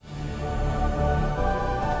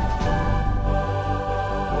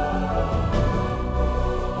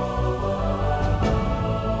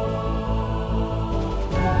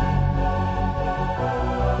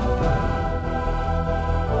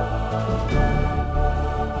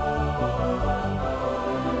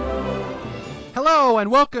and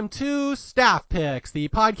welcome to Staff Picks, the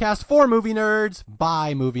podcast for movie nerds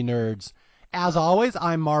by movie nerds. As always,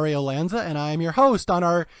 I'm Mario Lanza, and I am your host on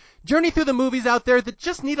our journey through the movies out there that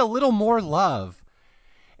just need a little more love.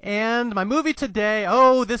 And my movie today,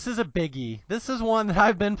 this is a biggie. This is one that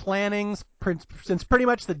I've been planning since pretty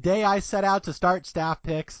much the day I set out to start Staff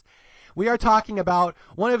Picks. We are talking about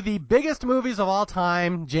one of the biggest movies of all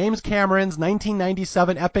time, James Cameron's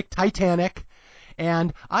 1997 epic Titanic.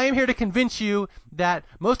 And I am here to convince you that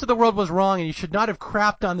most of the world was wrong and you should not have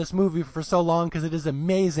crapped on this movie for so long because it is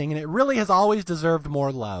amazing and it really has always deserved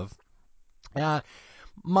more love.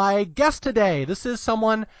 My guest today, this is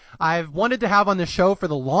someone I've wanted to have on the show for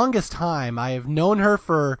the longest time. I have known her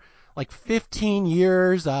for like 15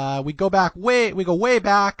 years. We go way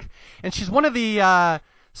back, and she's one of the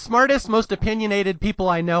smartest, most opinionated people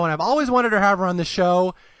I know, and I've always wanted to have her on the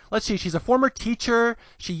show. Let's see, she's a former teacher.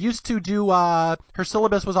 She used to do, her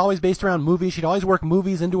syllabus was always based around movies. She'd always work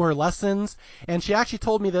movies into her lessons. And she actually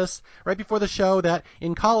told me this right before the show that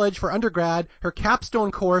in college for undergrad, her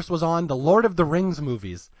capstone course was on the Lord of the Rings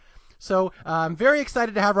movies. So I'm very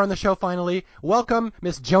excited to have her on the show finally. Welcome,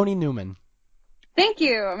 Miss Joni Newman. Thank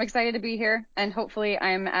you. I'm excited to be here, and hopefully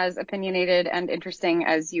I'm as opinionated and interesting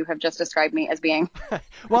as you have just described me as being.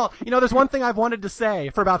 Well, there's one thing I've wanted to say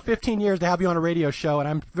for about 15 years to have you on a radio show, and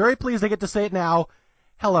I'm very pleased I get to say it now.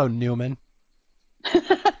 Hello, Newman.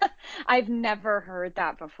 I've never heard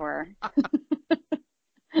that before.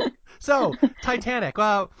 So, Titanic.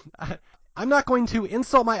 Well, I'm not going to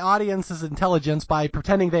insult my audience's intelligence by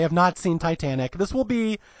pretending they have not seen Titanic. This will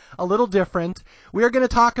be a little different. We are going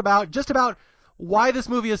to talk about just about why this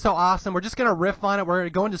movie is so awesome. We're just going to riff on it. We're going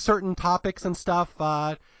to go into certain topics and stuff.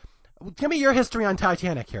 Give me your history on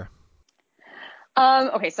Titanic here.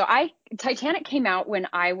 Okay, so Titanic came out when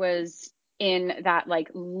I was in that like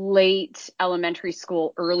late elementary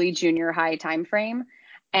school, early junior high time frame.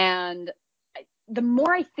 And the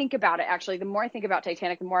more I think about it, actually, the more I think about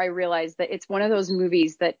Titanic, the more I realize that it's one of those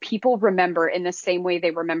movies that people remember in the same way they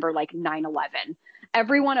remember like 9/11.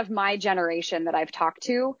 Everyone of my generation that I've talked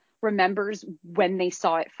to remembers when they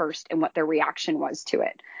saw it first and what their reaction was to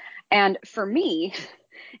it. And for me,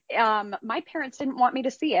 my parents didn't want me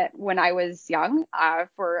to see it when I was young,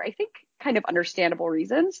 for I think kind of understandable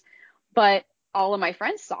reasons, but all of my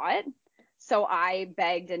friends saw it. So I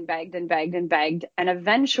begged and begged and begged and begged. And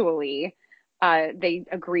eventually, they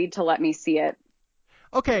agreed to let me see it.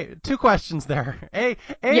 Okay, two questions there. A,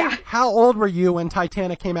 Yeah. How old were you when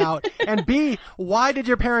Titanic came out? And B, why did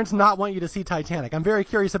your parents not want you to see Titanic? I'm very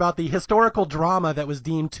curious about the historical drama that was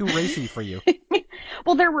deemed too racy for you.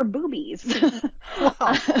 Well, there were boobies.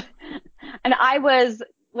 Wow. And I was,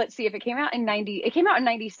 let's see, if it came out in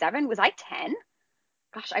 97. Was I 10?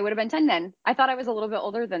 Gosh, I would have been 10 then. I thought I was a little bit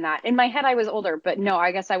older than that. In my head, I was older, but no,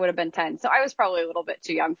 I guess I would have been 10. So I was probably a little bit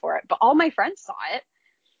too young for it. But all my friends saw it.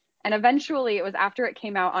 And eventually it was after it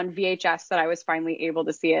came out on VHS that I was finally able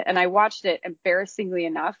to see it. And I watched it, embarrassingly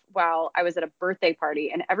enough, while I was at a birthday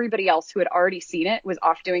party, and everybody else who had already seen it was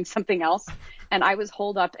off doing something else. And I was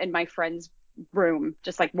holed up in my friend's room,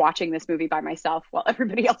 just like watching this movie by myself while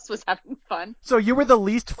everybody else was having fun. So you were the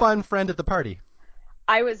least fun friend at the party.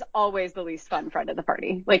 I was always the least fun friend at the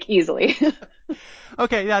party, like easily.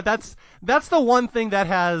 Okay, yeah, that's the one thing that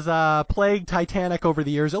has plagued Titanic over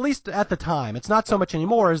the years, at least at the time. It's not so much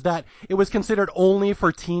anymore, is that it was considered only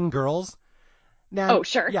for teen girls. Now, Oh,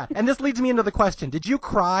 sure. Yeah, and this leads me into the question. Did you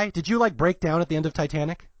cry? Did you, break down at the end of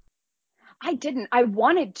Titanic? I didn't. I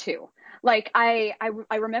wanted to. Like, I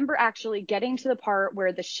remember actually getting to the part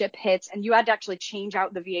where the ship hits and you had to actually change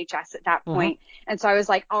out the VHS at that point. And so I was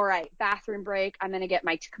like, all right, bathroom break. I'm going to get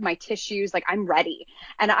my tissues. Like, I'm ready.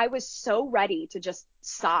 And I was so ready to just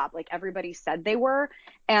sob like everybody said they were.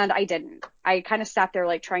 And I didn't. I kind of sat there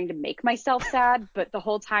like trying to make myself sad. But the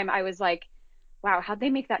whole time I was like, wow, how'd they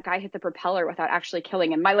make that guy hit the propeller without actually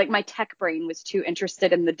killing him? My tech brain was too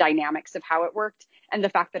interested in the dynamics of how it worked and the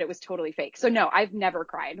fact that it was totally fake. So no, I've never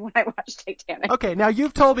cried when I watched Titanic. Okay, now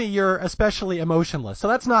you've told me you're especially emotionless, so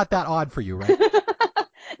that's not that odd for you, right?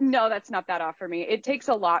 No, that's not that odd for me. It takes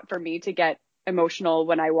a lot for me to get emotional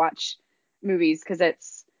when I watch movies because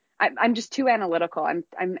I'm just too analytical.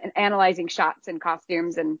 I'm analyzing shots and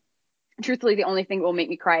costumes, and truthfully, the only thing that will make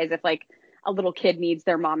me cry is if like a little kid needs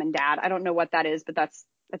their mom and dad. I don't know what that is, but that's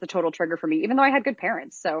a total trigger for me, even though I had good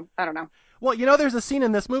parents. So I don't know. Well, there's a scene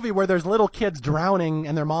in this movie where there's little kids drowning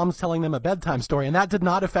and their mom's telling them a bedtime story, and that did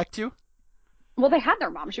not affect you? Well, they had their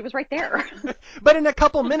mom. She was right there. But in a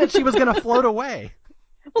couple minutes, she was going to float away.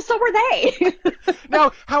 Well, so were they.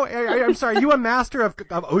 Now, I'm sorry, are you a master of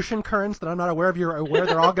ocean currents that I'm not aware of? You're aware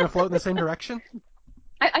they're all going to float in the same direction?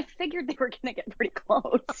 I figured they were going to get pretty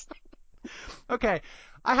close. Okay,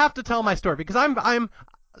 I have to tell my story because I'm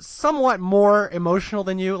somewhat more emotional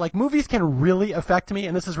than you. Like, movies can really affect me,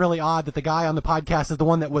 and this is really odd that the guy on the podcast is the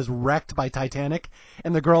one that was wrecked by Titanic,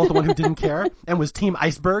 and the girl is the one who didn't care and was Team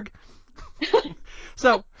Iceberg.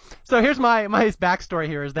 So, so here's my backstory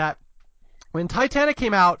here is that when Titanic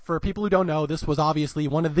came out, for people who don't know, this was obviously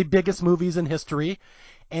one of the biggest movies in history,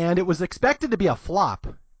 and it was expected to be a flop.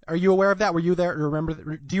 Are you aware of that? Were you there?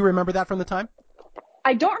 Do you remember that from the time?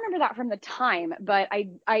 I don't remember that from the time, but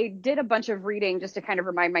I did a bunch of reading just to kind of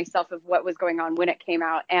remind myself of what was going on when it came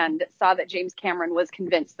out, and saw that James Cameron was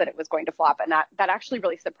convinced that it was going to flop, and that actually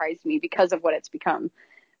really surprised me because of what it's become.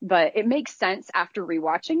 But it makes sense after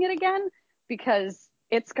rewatching it again, because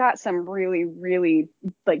it's got some really, really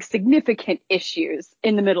like significant issues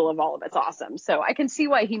in the middle of all of its awesome. So I can see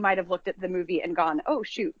why he might have looked at the movie and gone, "Oh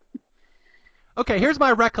shoot." Okay, here's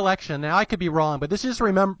my recollection. Now, I could be wrong, but this just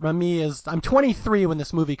remember me as I'm 23 when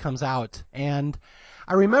this movie comes out, and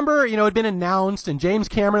I remember, it had been announced, and James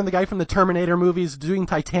Cameron, the guy from the Terminator movies, doing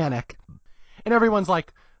Titanic, and everyone's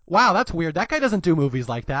like, wow, that's weird. That guy doesn't do movies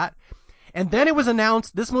like that. And then it was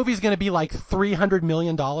announced this movie is going to be like $300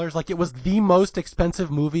 million. Like, it was the most expensive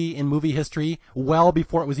movie in movie history well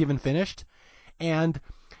before it was even finished. And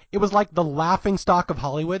it was like the laughing stock of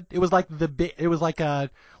Hollywood. It was like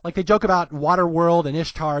like they joke about Waterworld and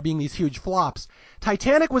Ishtar being these huge flops.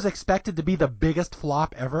 Titanic was expected to be the biggest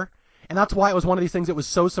flop ever. And that's why it was one of these things that was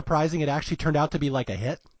so surprising it actually turned out to be like a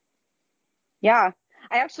hit. Yeah.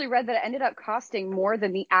 I actually read that it ended up costing more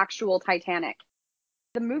than the actual Titanic.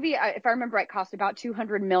 The movie, if I remember right, cost about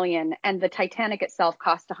 200 million, and the Titanic itself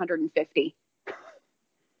cost 150.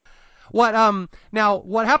 What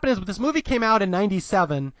happened is this movie came out in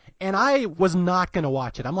 97 and I was not going to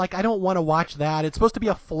watch it. I'm like, I don't want to watch that. It's supposed to be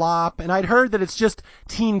a flop. And I'd heard that it's just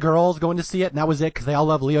teen girls going to see it, and that was it because they all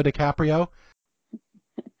love Leo DiCaprio.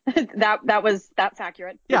 That's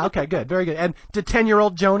accurate. Yeah, okay, good. Very good. And to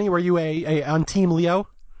 10-year-old Joni, were you a on Team Leo?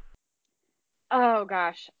 Oh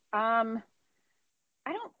gosh.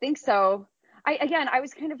 I don't think so. I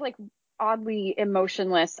was kind of like oddly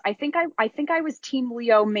emotionless. I think I was Team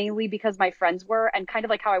Leo mainly because my friends were, and kind of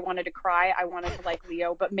like how I wanted to cry, I wanted to like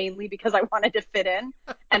Leo, but mainly because I wanted to fit in,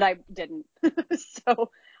 and I didn't. So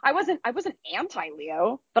I wasn't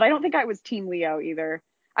anti-Leo, but I don't think I was Team Leo either.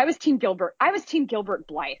 I was Team Gilbert. I was Team Gilbert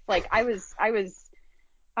Blythe. Like I was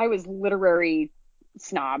literary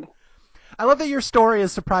snob. I love that your story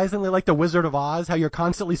is surprisingly like the Wizard of Oz, how you're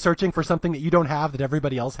constantly searching for something that you don't have that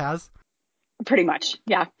everybody else has. Pretty much.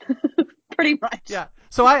 Yeah. Pretty much. Yeah.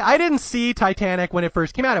 So I didn't see Titanic when it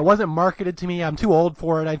first came out. It wasn't marketed to me. I'm too old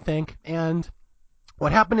for it, I think. And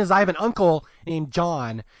what happened is I have an uncle named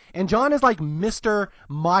John, and John is like Mr.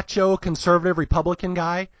 Macho conservative Republican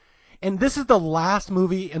guy. And this is the last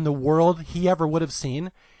movie in the world he ever would have seen.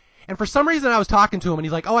 And for some reason I was talking to him and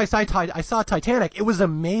he's like, "Oh, I saw Titanic. It was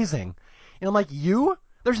amazing." And I'm like, "You?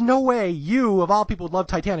 There's no way you, of all people, would love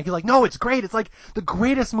Titanic." He's like, "No, it's great. It's like the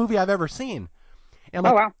greatest movie I've ever seen." And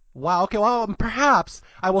I'm Oh like, wow. "Wow, okay, well, perhaps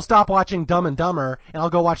I will stop watching Dumb and Dumber and I'll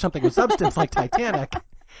go watch something with substance like Titanic."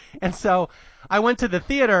 And so I went to the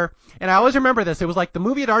theater, and I always remember this. It was like the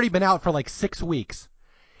movie had already been out for like 6 weeks.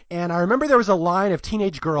 And I remember there was a line of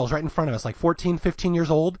teenage girls right in front of us, like 14, 15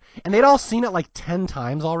 years old, and they'd all seen it like 10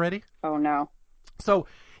 times already. Oh no. So,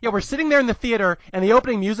 yeah, we're sitting there in the theater, and the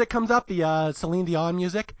opening music comes up, the Celine Dion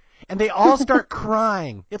music, and they all start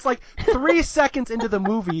crying. It's like 3 seconds into the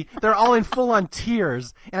movie, they're all in full-on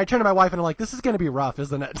tears. And I turn to my wife, and I'm like, "This is going to be rough,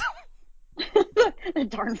 isn't it?" The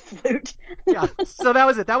darn flute. Yeah, so that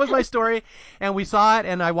was it. That was my story, and we saw it,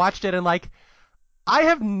 and I watched it, and like, I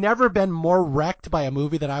have never been more wrecked by a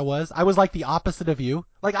movie than I was. I was like the opposite of you.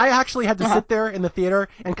 Like, I actually had to sit there in the theater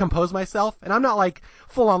and compose myself, and I'm not like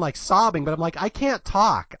full on like sobbing, but I'm like, I can't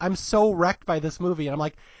talk. I'm so wrecked by this movie, and I'm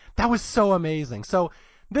like, that was so amazing. So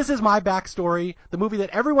this is my backstory, the movie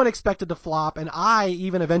that everyone expected to flop, and I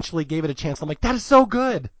even eventually gave it a chance. I'm like, that is so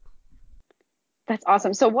good. That's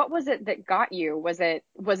awesome. So what was it that got you? Was it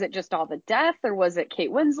just all the death, or was it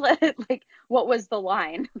Kate Winslet? Like, what was the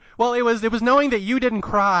line? Well, it was knowing that you didn't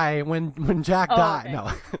cry when Jack Oh, died. okay.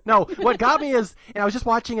 No, no. What got me is, and I was just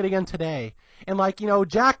watching it again today, and like,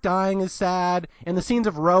 Jack dying is sad, and the scenes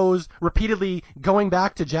of Rose repeatedly going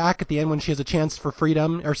back to Jack at the end when she has a chance for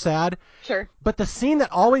freedom are sad. Sure. But the scene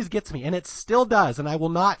that always gets me, and it still does, and I will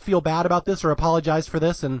not feel bad about this or apologize for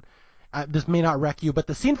this, and this may not wreck you, but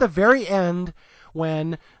the scene at the very end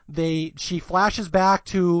when she flashes back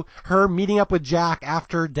to her meeting up with Jack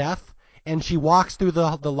after death, and she walks through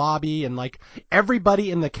the lobby, and like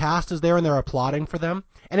everybody in the cast is there and they're applauding for them,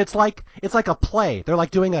 and it's like a play. They're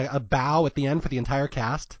like doing a bow at the end for the entire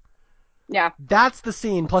cast. Yeah, That's the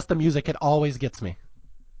scene plus the music. It always gets me.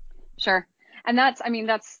 sure. And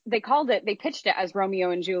they pitched it as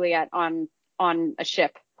Romeo and Juliet on a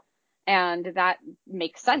ship. And that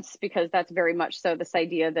makes sense because that's very much so this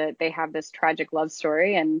idea that they have this tragic love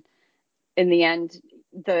story. And in the end,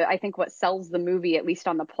 I think what sells the movie, at least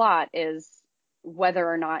on the plot, is whether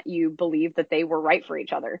or not you believe that they were right for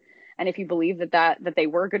each other. And if you believe that they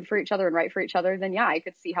were good for each other and right for each other, then yeah, I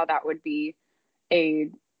could see how that would be a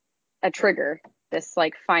trigger. This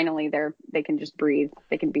like finally they can just breathe.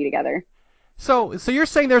 They can be together. So you're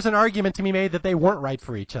saying there's an argument to be made that they weren't right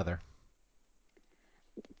for each other?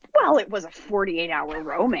 Well, it was a 48-hour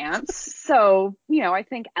romance. So, I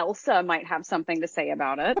think Elsa might have something to say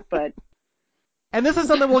about it, but. And this is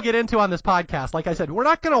something we'll get into on this podcast. Like I said, we're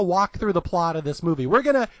not going to walk through the plot of this movie. We're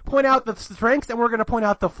going to point out the strengths and we're going to point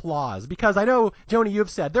out the flaws. Because I know, Joni, you've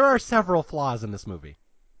said there are several flaws in this movie.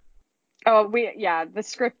 Oh, the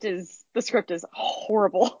script is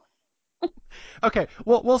horrible. Okay,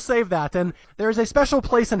 we'll save that. And there's a special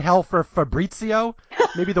place in hell for Fabrizio,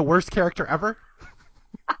 maybe the worst character ever.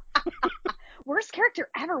 Worst character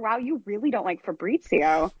ever. Wow, you really don't like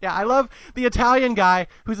Fabrizio. Yeah, I love the Italian guy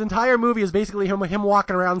whose entire movie is basically him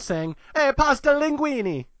walking around saying, "Hey, pasta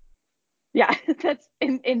linguine." Yeah, that's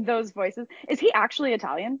in those voices. Is he actually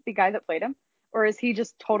Italian, the guy that played him? Or is he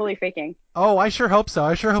just totally faking? Oh, I sure hope so.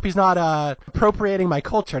 I sure hope he's not appropriating my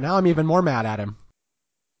culture. Now I'm even more mad at him.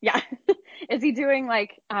 Yeah. Is he doing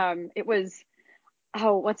like, it was,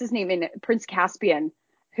 what's his name in Prince Caspian,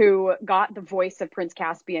 who got the voice of Prince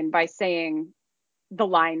Caspian by saying the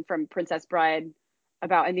line from Princess Bride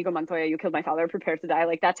about Inigo Montoya, you killed my father, prepare to die.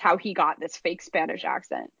 Like, that's how he got this fake Spanish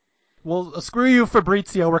accent. Well, screw you,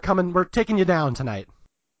 Fabrizio. We're taking you down tonight.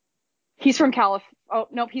 He's from Oh,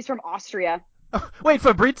 nope, he's from Austria. Oh, wait,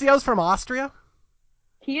 Fabrizio's from Austria?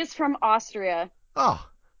 He is from Austria. Oh.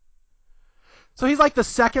 So he's like the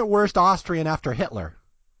second worst Austrian after Hitler.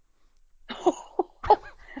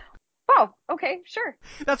 Oh, okay, sure.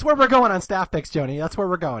 That's where we're going on Staff Picks, Joni. That's where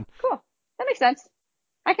we're going. Cool. That makes sense.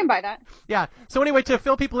 I can buy that. Yeah. So anyway, to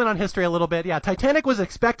fill people in on history a little bit, yeah, Titanic was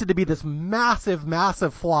expected to be this massive,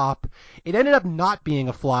 massive flop. It ended up not being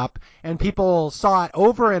a flop, and people saw it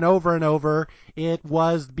over and over and over. It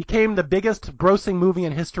became the biggest grossing movie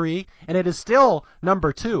in history, and it is still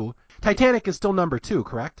number 2. Titanic is still number 2,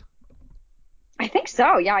 correct? I think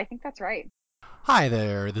so. Yeah, I think that's right. Hi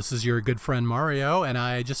there, this is your good friend Mario, and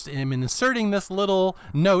I just am inserting this little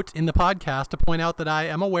note in the podcast to point out that I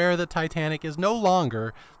am aware that Titanic is no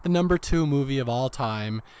longer the number 2 movie of all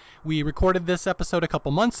time. We recorded this episode a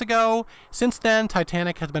couple months ago. Since then,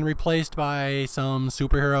 Titanic has been replaced by some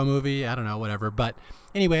superhero movie. I don't know, whatever. But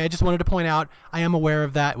anyway, I just wanted to point out I am aware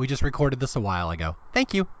of that. We just recorded this a while ago.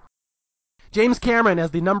 Thank you. James Cameron has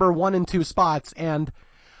the number 1 and 2 spots, and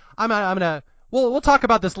I'm gonna... We'll talk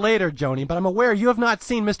about this later, Joni, but I'm aware you have not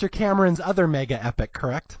seen Mr. Cameron's other mega epic,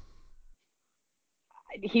 correct?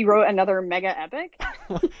 He wrote another mega epic?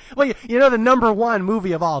 Well, you know the number 1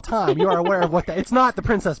 movie of all time. You are aware of it's not The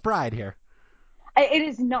Princess Bride here. It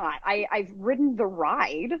is not. I've ridden the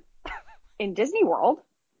ride in Disney World,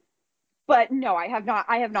 but no, I have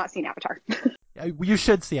not seen Avatar. You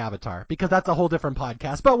should see Avatar, because that's a whole different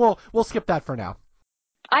podcast, but we'll skip that for now.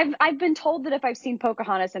 I've been told that if I've seen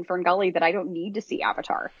Pocahontas and Ferngully that I don't need to see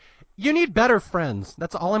Avatar. You need better friends.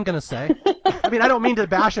 That's all I'm going to say. I mean, I don't mean to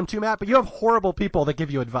bash him too, Matt, but you have horrible people that give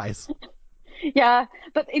you advice. Yeah,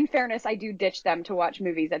 but in fairness, I do ditch them to watch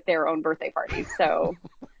movies at their own birthday parties, so...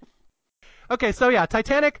 Okay, so yeah,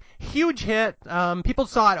 Titanic, huge hit. People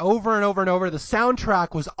saw it over and over and over. The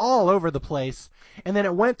soundtrack was all over the place. And then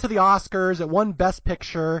it went to the Oscars. It won Best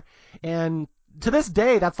Picture. And to this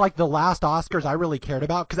day, that's like the last Oscars I really cared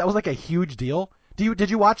about because that was like a huge deal. Did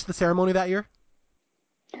you watch the ceremony that year?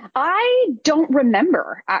 I don't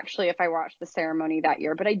remember actually if I watched the ceremony that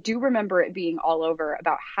year, but I do remember it being all over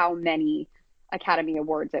about how many Academy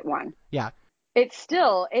Awards it won. Yeah. It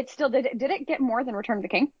still did it get more than Return of the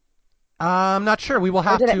King? I'm not sure. We will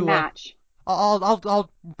have or did to it match? I'll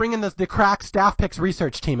bring in the crack Staff Picks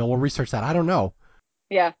research team and we'll research that. I don't know.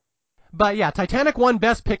 Yeah. But yeah, Titanic won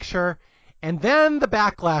Best Picture, and then the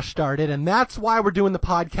backlash started, and that's why we're doing the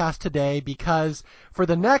podcast today, because for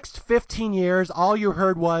the next 15 years, all you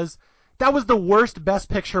heard was, that was the worst Best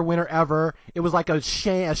Picture winner ever. It was like a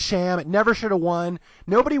sham. It never should have won.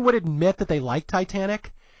 Nobody would admit that they liked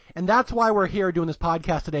Titanic, and that's why we're here doing this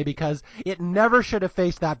podcast today, because it never should have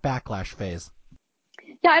faced that backlash phase.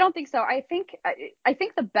 Yeah, I don't think so. I think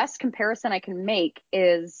the best comparison I can make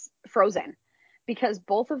is Frozen, because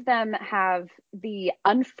both of them have the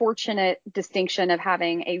unfortunate distinction of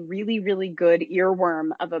having a really, really good earworm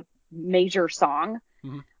of a major song,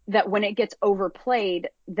 that when it gets overplayed,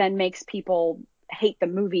 then makes people hate the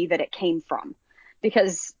movie that it came from.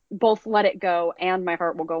 Because both Let It Go and My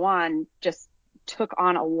Heart Will Go On just took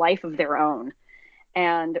on a life of their own.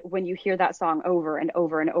 And when you hear that song over and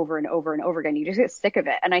over and over and over and over again, you just get sick of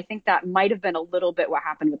it. And I think that might have been a little bit what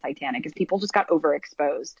happened with Titanic, is people just got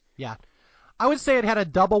overexposed. Yeah. I would say it had a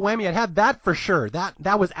double whammy. It had that for sure.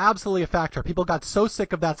 That was absolutely a factor. People got so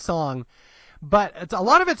sick of that song. But a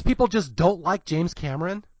lot of it's people just don't like James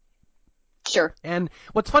Cameron. Sure. And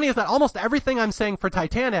what's funny is that almost everything I'm saying for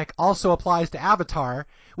Titanic also applies to Avatar,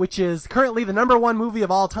 which is currently the #1 movie of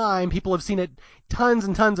all time. People have seen it tons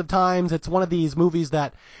and tons of times. It's one of these movies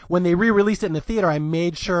that when they re-released it in the theater, I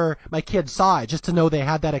made sure my kids saw it just to know they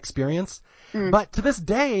had that experience. But to this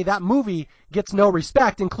day, that movie gets no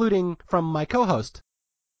respect, including from my co-host.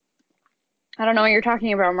 I don't know what you're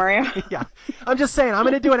talking about, Mario. Yeah. I'm just saying, I'm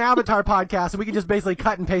going to do an Avatar podcast, and we can just basically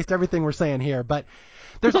cut and paste everything we're saying here. But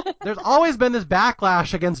there's always been this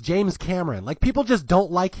backlash against James Cameron. Like, people just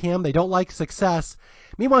don't like him. They don't like success.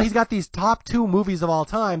 Meanwhile, he's got these top 2 movies of all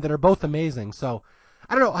time that are both amazing. So,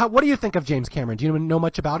 I don't know. What do you think of James Cameron? Do you know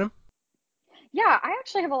much about him? Yeah, I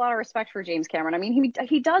actually have a lot of respect for James Cameron. I mean,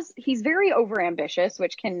 he's very overambitious,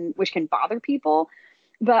 which can bother people.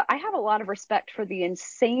 But I have a lot of respect for the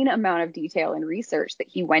insane amount of detail and research that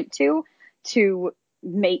he went to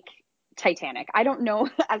make Titanic. I don't know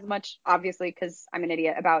as much, obviously, because I'm an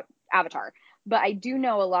idiot, about Avatar, but I do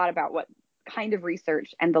know a lot about what kind of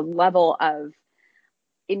research and the level of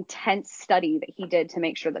intense study that he did to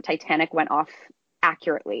make sure that Titanic went off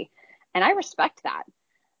accurately. And I respect that.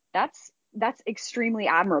 That's extremely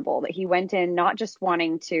admirable that he went in not just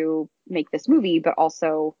wanting to make this movie, but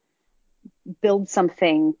also build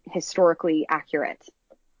something historically accurate.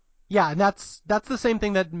 Yeah, and that's the same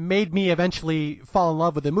thing that made me eventually fall in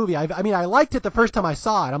love with the movie. I mean, I liked it the first time I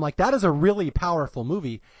saw it. I'm like, that is a really powerful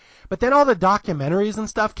movie. But then all the documentaries and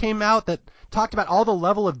stuff came out that talked about all the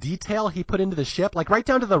level of detail he put into the ship, like right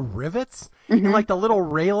down to the rivets and like the little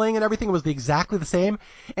railing and everything was exactly the same.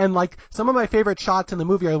 And like some of my favorite shots in the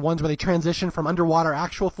movie are the ones where they transition from underwater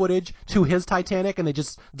actual footage to his Titanic and they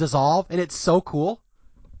just dissolve, and it's so cool.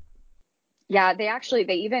 Yeah,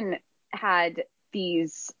 they even had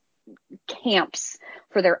these camps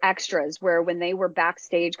for their extras where when they were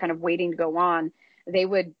backstage kind of waiting to go on, they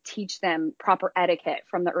would teach them proper etiquette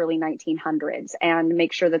from the early 1900s and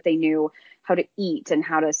make sure that they knew how to eat and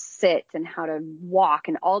how to sit and how to walk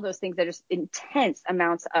and all those things. That just intense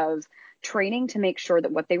amounts of training to make sure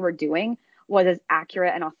that what they were doing was as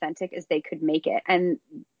accurate and authentic as they could make it. And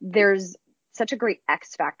there's such a great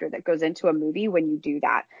X factor that goes into a movie when you do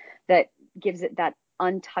that, that gives it that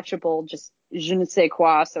untouchable, just je ne sais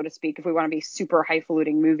quoi, so to speak, if we want to be super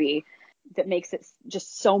highfalutin movie, that makes it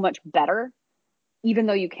just so much better, even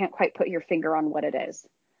though you can't quite put your finger on what it is.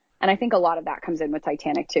 And I think a lot of that comes in with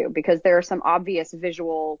Titanic too, because there are some obvious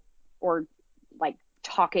visual or like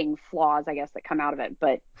talking flaws, I guess, that come out of it.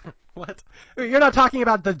 But What? You're not talking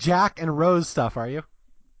about the Jack and Rose stuff, are you?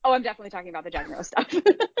 oh, I'm definitely talking about the Jack and Rose stuff.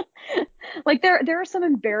 Like there are some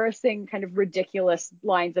embarrassing kind of ridiculous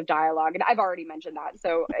lines of dialogue, and I've already mentioned that,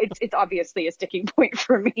 so it's obviously a sticking point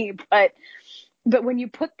for me. But when you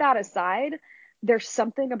put that aside, there's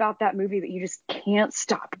something about that movie that you just can't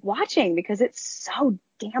stop watching because it's so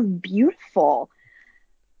damn beautiful.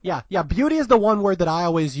 Yeah, yeah. Beauty is the one word that I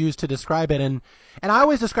always use to describe it, and I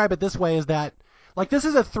always describe it this way: is that like this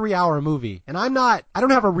is a 3-hour movie, and I don't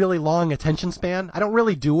have a really long attention span. I don't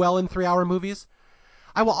really do well in 3-hour movies.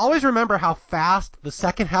 I will always remember how fast the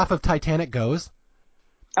second half of Titanic goes.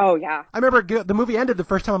 Oh yeah. I remember the movie ended the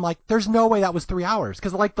first time. I'm like, there's no way that was 3 hours.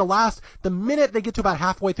 Because like the minute they get to about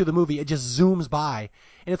halfway through the movie, it just zooms by.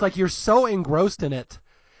 And it's like you're so engrossed in it.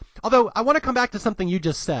 Although I want to come back to something you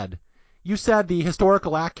just said. You said the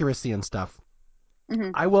historical accuracy and stuff.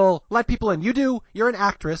 Mm-hmm. I will let people in. You're an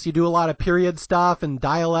actress. You do a lot of period stuff and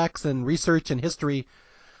dialects and research and history.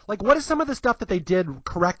 Like, what is some of the stuff that they did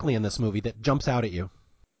correctly in this movie that jumps out at you?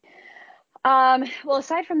 Well,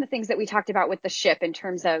 aside from the things that we talked about with the ship in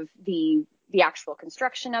terms of the actual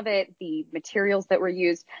construction of it, the materials that were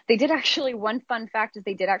used, they did actually, one fun fact is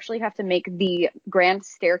they did actually have to make the grand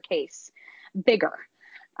staircase bigger,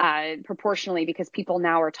 proportionally, because people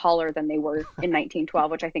now are taller than they were in 1912,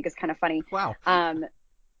 which I think is kind of funny. Wow.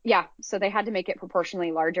 Yeah, so they had to make it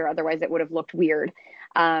proportionally larger, otherwise it would have looked weird.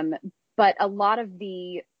 But a lot of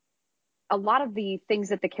the things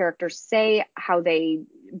that the characters say, how they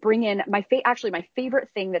bring in actually my favorite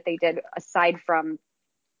thing that they did aside from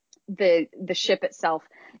the ship itself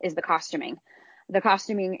is the costuming. The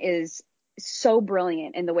costuming is so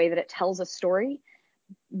brilliant in the way that it tells a story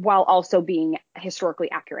while also being historically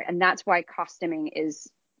accurate. And that's why costuming is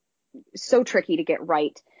so tricky to get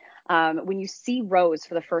right. When you see Rose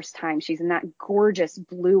for the first time, she's in that gorgeous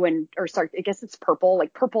blue I guess it's purple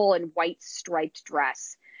and white striped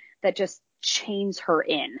dress that just chains her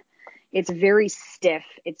in. It's very stiff.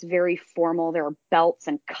 It's very formal. There are belts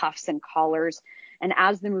and cuffs and collars. And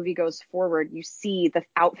as the movie goes forward, you see the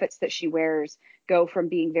outfits that she wears go from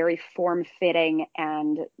being very form-fitting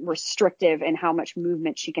and restrictive in how much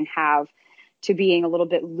movement she can have to being a little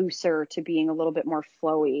bit looser, to being a little bit more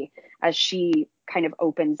flowy as she kind of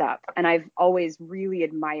opens up. And I've always really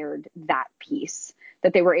admired that piece,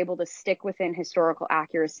 that they were able to stick within historical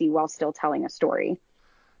accuracy while still telling a story.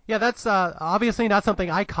 Yeah, that's obviously not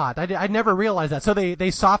something I caught. I'd never realized that. So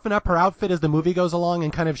they soften up her outfit as the movie goes along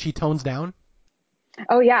and kind of she tones down?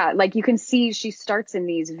 Oh, yeah. Like you can see she starts in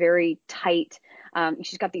these very tight,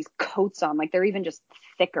 she's got these coats on, like they're even just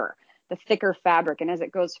the thicker fabric. And as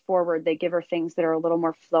it goes forward, they give her things that are a little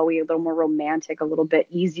more flowy, a little more romantic, a little bit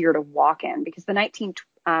easier to walk in, because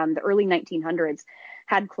the early 1900s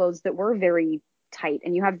had clothes that were very tight,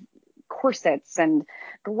 and you have corsets and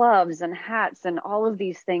gloves and hats and all of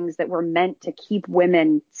these things that were meant to keep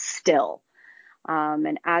women still.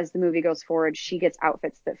 And as the movie goes forward, she gets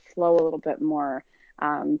outfits that flow a little bit more.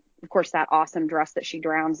 Of course, that awesome dress that she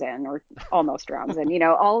drowns in, or almost drowns in,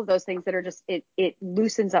 all of those things that are just, it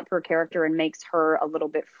loosens up her character and makes her a little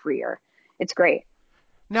bit freer. It's great.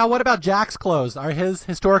 Now, what about Jack's clothes? Are his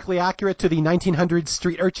historically accurate to the 1900s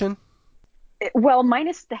street urchin? Well,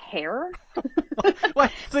 minus the hair.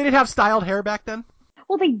 What? So they didn't have styled hair back then?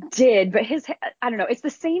 Well, they did, but I don't know. It's the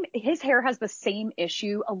same. His hair has the same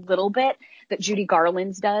issue a little bit that Judy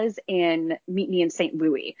Garland's does in Meet Me in St.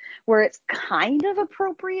 Louis, where it's kind of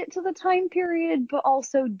appropriate to the time period, but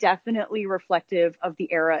also definitely reflective of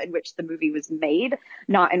the era in which the movie was made,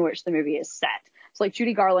 not in which the movie is set. So like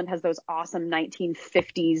Judy Garland has those awesome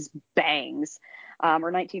 1950s bangs,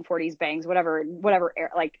 or 1940s bangs, whatever.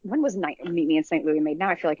 Like, when was Meet Me in St. Louis made? Now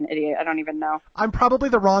I feel like an idiot. I don't even know. I'm probably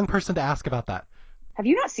the wrong person to ask about that. Have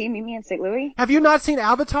you not seen Meet Me in St. Louis? Have you not seen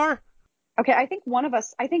Avatar? Okay, I think one of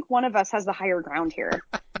us has the higher ground here.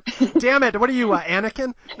 Damn it! What are you,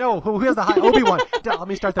 Anakin? No, who has the high Obi-Wan? Let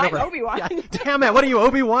me start that over. I'm Obi-Wan. Yeah, damn it! What are you,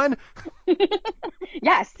 Obi-Wan?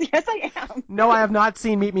 Yes, I am. No, I have not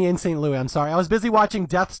seen Meet Me in St. Louis. I'm sorry. I was busy watching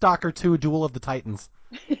Deathstalker 2: Duel of the Titans.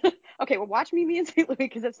 Okay, well, watch Meet Me in St. Louis,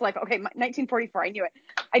 because it's like, okay, 1944. I knew it.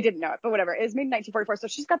 I didn't know it, but whatever. It was made in 1944, so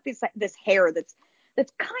she's got this hair that's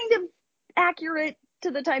kind of accurate to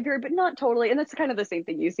the time period, but not totally. And that's kind of the same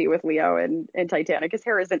thing you see with Leo and Titanic. His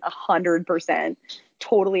hair isn't 100%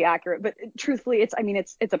 totally accurate, but truthfully,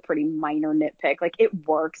 it's a pretty minor nitpick. Like, it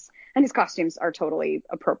works, and his costumes are totally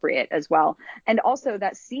appropriate as well. And also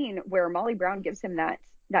that scene where Molly Brown gives him that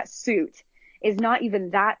suit is not even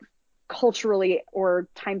that culturally or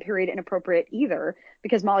time period inappropriate either,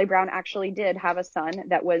 because Molly Brown actually did have a son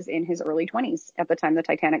that was in his early 20s at the time the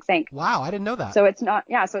Titanic sank. Wow, I didn't know that. So it's not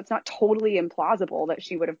totally implausible that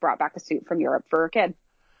she would have brought back a suit from Europe for her kid.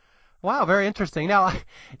 Wow, very interesting. Now,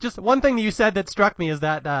 just one thing that you said that struck me is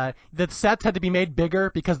that that sets had to be made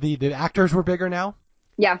bigger because the actors were bigger now.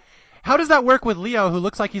 Yeah. How does that work with Leo, who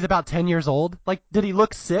looks like he's about 10 years old? Like, did he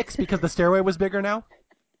look 6 because the stairway was bigger now?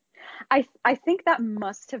 I think that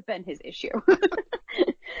must have been his issue,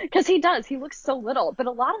 because he looks so little, but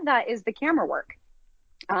a lot of that is the camera work.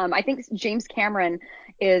 I think James Cameron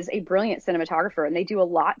is a brilliant cinematographer, and they do a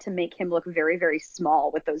lot to make him look very, very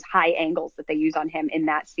small with those high angles that they use on him in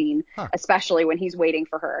that scene, especially when he's waiting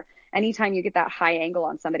for her. Anytime you get that high angle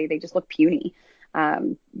on somebody, they just look puny.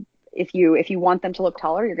 If you want them to look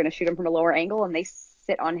taller, you're going to shoot them from a lower angle, and they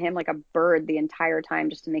sit on him like a bird the entire time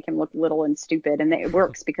just to make him look little and stupid. And it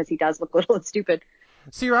works because he does look little and stupid.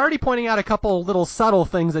 So you're already pointing out a couple little subtle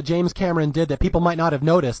things that James Cameron did that people might not have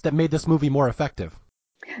noticed that made this movie more effective.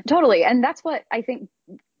 Totally. And that's what I think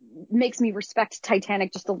makes me respect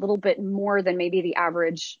Titanic just a little bit more than maybe the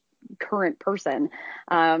average current person.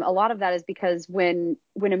 A lot of that is because when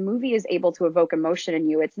a movie is able to evoke emotion in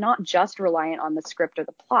you, it's not just reliant on the script or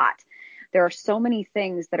the plot. There are so many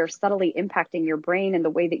things that are subtly impacting your brain and the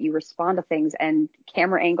way that you respond to things, and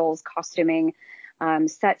camera angles, costuming,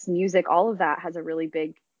 sets, music, all of that has a really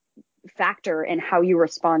big factor in how you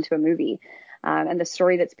respond to a movie. And the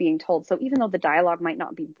story that's being told. So even though the dialogue might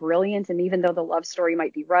not be brilliant, and even though the love story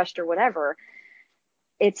might be rushed or whatever,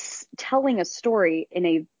 it's telling a story in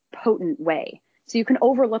a potent way. So you can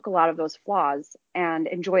overlook a lot of those flaws and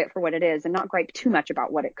enjoy it for what it is, and not gripe too much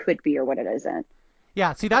about what it could be or what it isn't.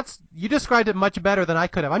 Yeah, see, you described it much better than I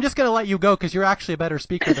could have. I'm just going to let you go because you're actually a better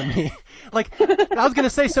speaker than me. Like, I was going to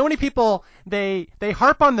say, so many people, they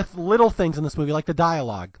harp on the little things in this movie, like the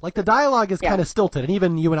dialogue. Like, the dialogue is Yeah. kind of stilted, and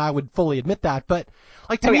even you and I would fully admit that, but,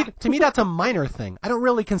 like, to me, that's a minor thing. I don't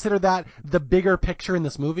really consider that the bigger picture in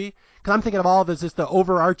this movie, because I'm thinking of all of this, just the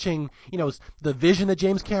overarching, the vision that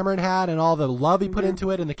James Cameron had, and all the love he put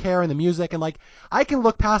into it, and the care and the music, and, like, I can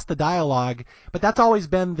look past the dialogue, but that's always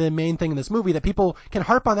been the main thing in this movie, that people can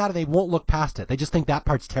harp on that and they won't look past it. They just think that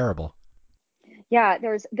part's terrible. Yeah,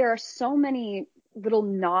 there are so many little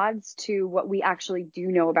nods to what we actually do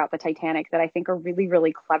know about the Titanic that I think are really,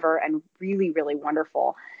 really clever and really, really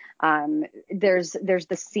wonderful. There's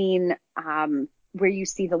the scene where you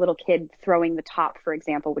see the little kid throwing the top, for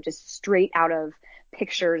example, which is straight out of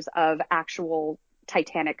pictures of actual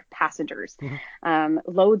Titanic passengers.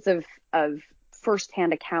 Loads of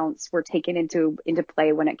firsthand accounts were taken into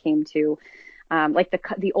play when it came to like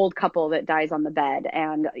the old couple that dies on the bed,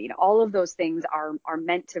 and all of those things are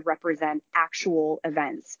meant to represent actual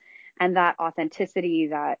events, and that authenticity,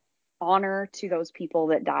 that honor to those people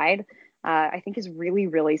that died, I think is really,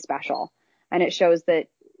 really special, and it shows that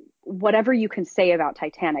whatever you can say about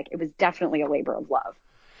Titanic, it was definitely a labor of love.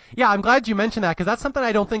 Yeah, I'm glad you mentioned that because that's something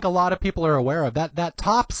I don't think a lot of people are aware of. That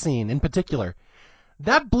top scene in particular.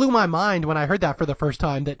 That blew my mind when I heard that for the first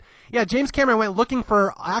time. That, yeah, James Cameron went looking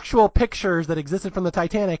for actual pictures that existed from the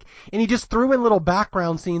Titanic, and he just threw in little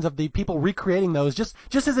background scenes of the people recreating those, just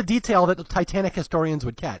as a detail that the Titanic historians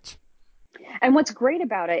would catch. And what's great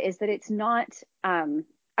about it is that it's not.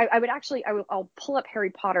 I'll pull up Harry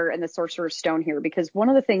Potter and the Sorcerer's Stone here, because one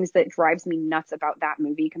of the things that drives me nuts about that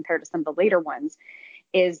movie compared to some of the later ones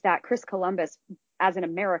is that Chris Columbus, as an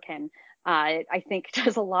American, I think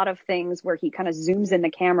does a lot of things where he kind of zooms in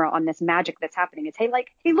the camera on this magic that's happening. It's, hey,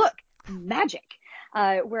 look, magic.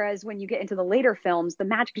 Whereas when you get into the later films, the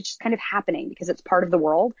magic is just kind of happening because it's part of the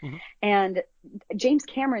world. And James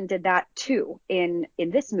Cameron did that too in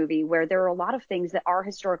this movie, where there are a lot of things that are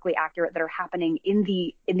historically accurate that are happening in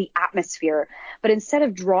the atmosphere. But instead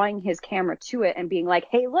of drawing his camera to it and being like,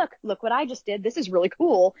 hey, look what I just did, this is really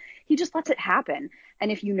cool, he just lets it happen.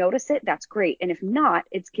 And if you notice it, that's great. And if not,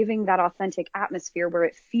 it's giving that authentic atmosphere where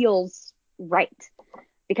it feels right,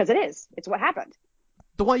 because it's what happened.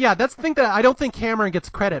 That's the thing that I don't think Cameron gets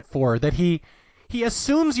credit for, that he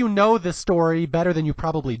assumes you know this story better than you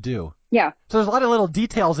probably do. Yeah. So there's a lot of little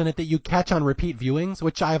details in it that you catch on repeat viewings,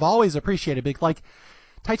 which I've always appreciated. Because, like,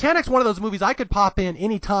 Titanic's one of those movies I could pop in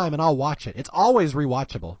any time and I'll watch it. It's always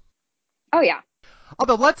rewatchable. Oh yeah.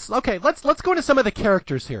 Although let's go into some of the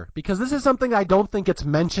characters here, because this is something I don't think gets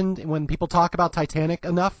mentioned when people talk about Titanic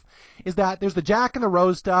enough. Is that there's the Jack and the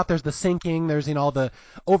Rose stuff, there's the sinking, there's all the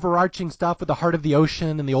overarching stuff with the Heart of the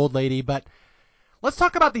Ocean and the old lady, but let's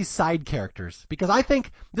talk about these side characters, because I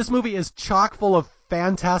think this movie is chock full of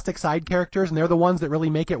fantastic side characters, and they're the ones that really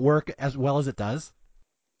make it work as well as it does.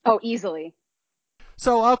 Oh, easily.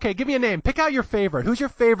 So, okay, give me a name. Pick out your favorite. Who's your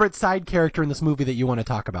favorite side character in this movie that you want to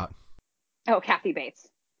talk about? Oh, Kathy Bates.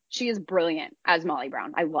 She is brilliant as Molly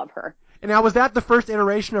Brown. I love her. And now, was that the first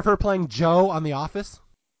iteration of her playing Jo on The Office?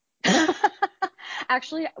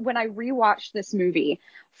 Actually, when I rewatched this movie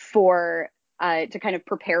for to kind of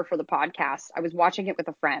prepare for the podcast, I was watching it with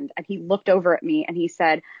a friend, and he looked over at me and he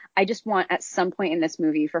said, I just want at some point in this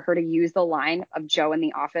movie for her to use the line of Jo in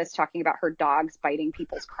The Office talking about her dogs biting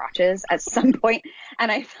people's crotches at some point.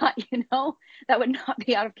 And I thought, that would not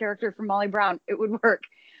be out of character for Molly Brown. It would work.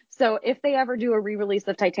 So if they ever do a re-release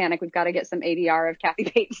of Titanic, we've got to get some ADR of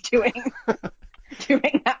Kathy Bates doing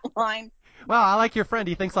that line. Wow, I like your friend.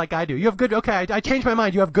 He thinks like I do. You have good. Okay, I changed my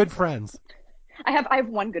mind. You have good friends. I have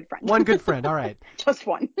one good friend. One good friend. All right. Just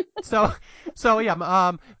one. So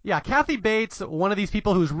yeah, Kathy Bates, one of these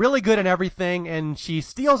people who's really good in everything, and she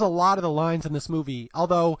steals a lot of the lines in this movie.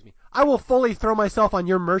 Although I will fully throw myself on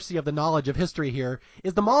your mercy of the knowledge of history here.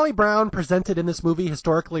 Is the Molly Brown presented in this movie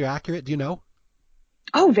historically accurate? Do you know?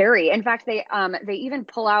 Oh, very. In fact, they even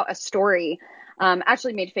pull out a story,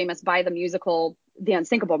 actually made famous by the musical The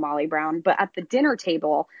Unsinkable Molly Brown. But at the dinner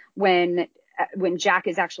table, when Jack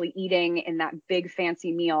is actually eating in that big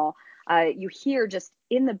fancy meal, you hear just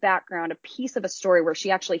in the background a piece of a story where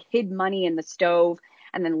she actually hid money in the stove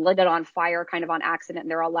and then lit it on fire kind of on accident.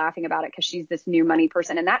 And they're all laughing about it because she's this new money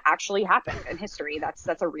person. And that actually happened in history. That's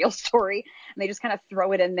a real story. And they just kind of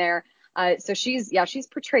throw it in there. So she's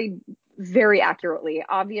portrayed very accurately.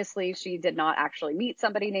 Obviously, she did not actually meet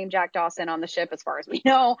somebody named Jack Dawson on the ship, as far as we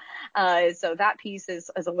know. So that piece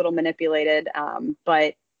is a little manipulated.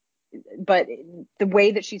 But the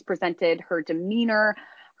way that she's presented, her demeanor,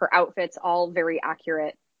 her outfits, all very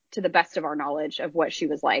accurate to the best of our knowledge of what she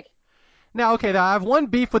was like. Now, okay, I have one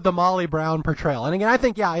beef with the Molly Brown portrayal. And again, I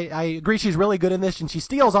think, yeah, I agree she's really good in this, and she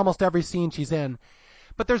steals almost every scene she's in.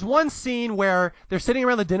 But there's one scene where they're sitting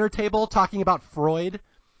around the dinner table talking about Freud,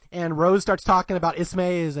 and Rose starts talking about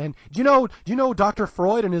Ismay's, and do you know Dr.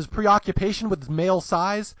 Freud and his preoccupation with male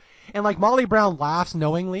size? And like Molly Brown laughs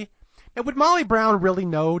knowingly. And would Molly Brown really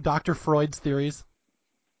know Dr. Freud's theories?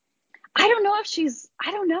 I don't know if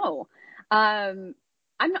I don't know. I'm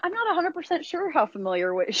not 100% sure how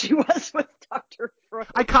familiar she was with Dr. Freud.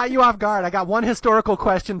 I caught you off guard. I got one historical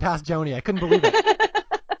question past Joni. I couldn't believe it.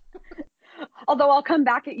 Although I'll come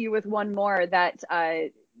back at you with one more that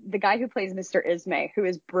the guy who plays Mr. Ismay, who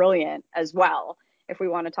is brilliant as well, if we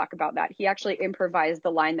want to talk about that, he actually improvised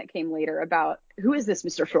the line that came later about, who is this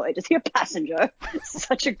Mr. Freud? Is he a passenger?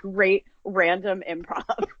 Such a great random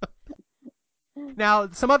improv. Now,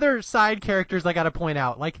 some other side characters I got to point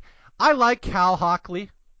out. Like, I like Cal Hockley.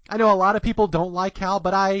 I know a lot of people don't like Cal,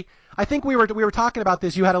 but I think we were talking about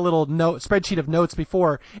this. You had a little spreadsheet of notes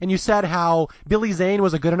before, and you said how Billy Zane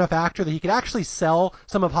was a good enough actor that he could actually sell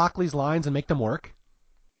some of Hockley's lines and make them work.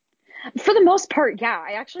 For the most part, yeah.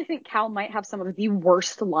 I actually think Cal might have some of the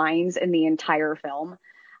worst lines in the entire film.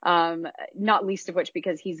 Not least of which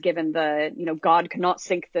because he's given the, God cannot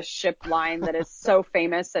sink this ship line that is so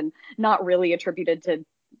famous and not really attributed to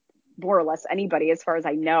more or less anybody as far as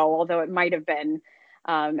I know, although it might have been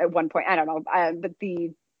at one point. I don't know. But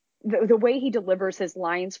the way he delivers his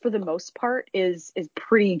lines for the most part is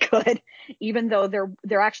pretty good, even though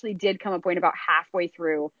there actually did come a point about halfway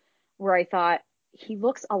through where I thought, he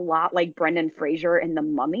looks a lot like Brendan Fraser in The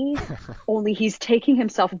Mummy, only he's taking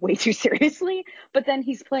himself way too seriously. But then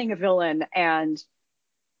he's playing a villain, and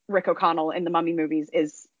Rick O'Connell in the Mummy movies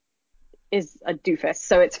is a doofus,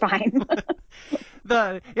 so it's fine.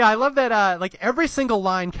 I love that. Like every single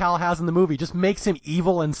line Cal has in the movie just makes him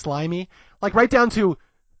evil and slimy. Like right down to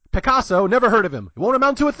Picasso. Never heard of him. It won't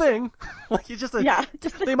amount to a thing. Like he's just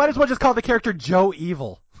they might as well just call the character Joe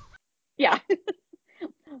Evil. Yeah.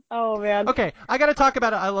 Oh, man. Okay, I got to talk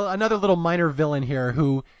about another little minor villain here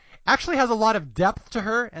who actually has a lot of depth to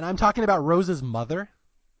her, and I'm talking about Rose's mother.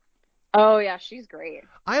 Oh, yeah, she's great.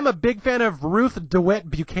 I am a big fan of Ruth DeWitt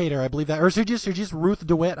Bukater, I believe that. Or is she just Ruth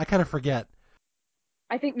DeWitt? I kind of forget.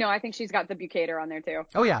 I think she's got the Bukater on there, too.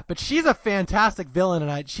 Oh, yeah, but she's a fantastic villain,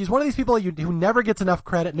 and she's one of these people who never gets enough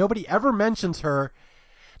credit. Nobody ever mentions her.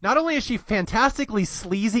 Not only is she fantastically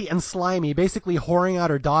sleazy and slimy, basically whoring out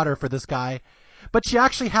her daughter for this guy, but she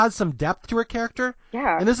actually has some depth to her character.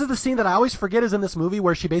 Yeah. And this is the scene that I always forget is in this movie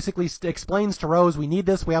where she basically explains to Rose, we need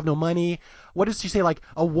this, we have no money. What does she say, like,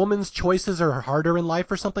 a woman's choices are harder in life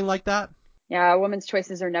or something like that? Yeah, a woman's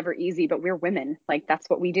choices are never easy, but we're women. Like, that's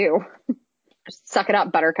what we do. Just suck it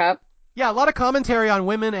up, buttercup. Yeah, a lot of commentary on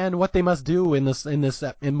women and what they must do in this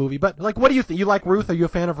movie. But, like, what do you think? You like Ruth? Are you a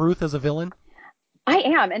fan of Ruth as a villain? I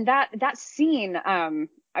am. And that scene,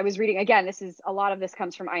 I was reading, again, a lot of this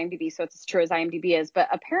comes from IMDb, so it's as true as IMDb is, but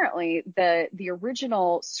apparently the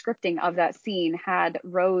original scripting of that scene had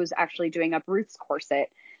Rose actually doing up Ruth's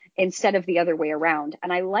corset instead of the other way around.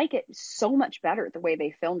 And I like it so much better the way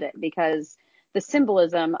they filmed it, because the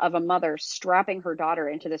symbolism of a mother strapping her daughter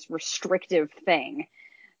into this restrictive thing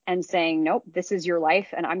and saying, nope, this is your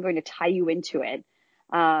life and I'm going to tie you into it.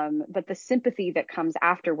 But the sympathy that comes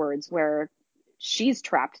afterwards, where she's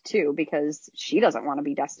trapped too, because she doesn't want to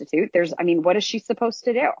be destitute. What is she supposed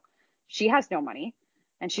to do? She has no money,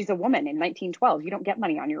 and she's a woman in 1912. You don't get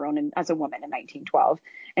money on your own as a woman in 1912.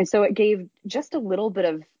 And so it gave just a little bit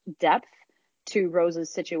of depth to Rose's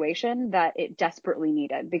situation that it desperately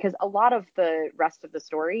needed, because a lot of the rest of the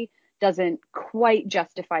story doesn't quite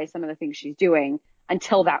justify some of the things she's doing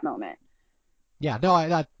until that moment. Yeah,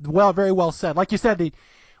 no, very well said. Like you said, the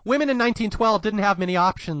women in 1912 didn't have many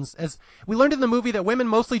options. As we learned in the movie that women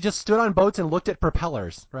mostly just stood on boats and looked at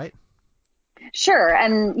propellers, right? Sure.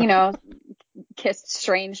 And, kissed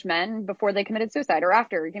strange men before they committed suicide or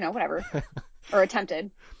after, whatever, or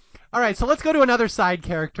attempted. All right, so let's go to another side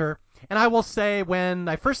character. And I will say, when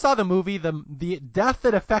I first saw the movie, the death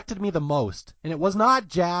that affected me the most, and it was not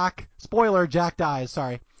Jack. Spoiler, Jack dies,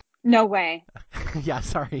 sorry. No way. Yeah,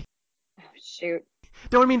 sorry. Oh, shoot.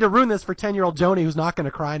 Don't mean to ruin this for 10-year-old Joni, who's not going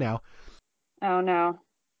to cry now. Oh, no.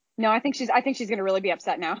 No, I think she's going to really be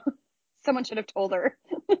upset now. Someone should have told her.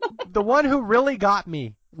 The one who really got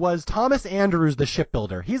me was Thomas Andrews, the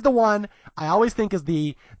shipbuilder. He's the one I always think is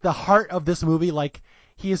the heart of this movie. Like,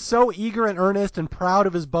 he is so eager and earnest and proud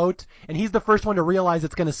of his boat, and he's the first one to realize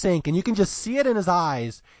it's going to sink. And you can just see it in his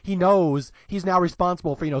eyes. He knows he's now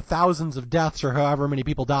responsible for, thousands of deaths or however many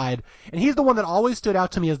people died. And he's the one that always stood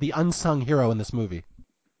out to me as the unsung hero in this movie.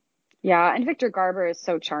 Yeah, and Victor Garber is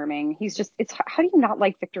so charming. He's just, it's, how do you not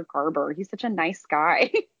like Victor Garber? He's such a nice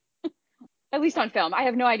guy. At least on film. I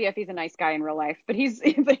have no idea if he's a nice guy in real life, but he's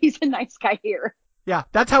but he's a nice guy here. Yeah,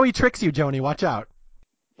 that's how he tricks you, Joni. Watch out.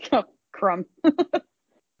 Oh, crumb.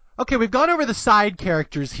 Okay, we've gone over the side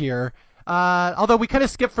characters here. Although we kind of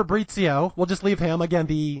skipped Fabrizio. We'll just leave him. Again,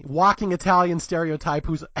 the walking Italian stereotype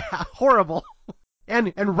who's horrible.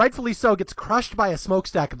 And rightfully so, gets crushed by a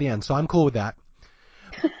smokestack at the end, so I'm cool with that.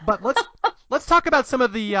 But let's talk about some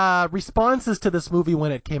of the responses to this movie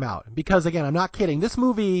when it came out. Because again, I'm not kidding. This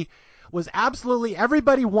movie was absolutely,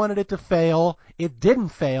 everybody wanted it to fail. It didn't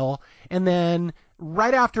fail. And then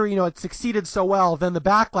right after, it succeeded so well, then the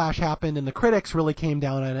backlash happened and the critics really came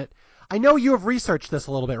down on it. I know you have researched this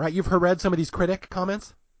a little bit, right? You've read some of these critic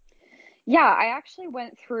comments? Yeah, I actually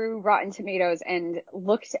went through Rotten Tomatoes and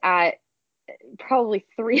looked at probably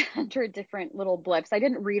 300 different little blips. I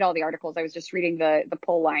didn't read all the articles. I was just reading the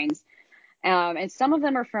poll lines. And some of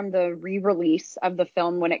them are from the re-release of the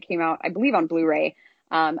film when it came out, I believe on Blu-ray.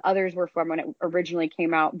 Others were from when it originally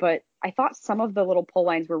came out. But I thought some of the little poll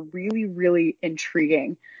lines were really, really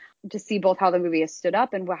intriguing to see both how the movie has stood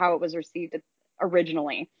up and how it was received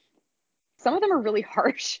originally. Some of them are really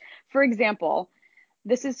harsh. For example,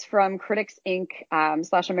 this is from Critics Inc.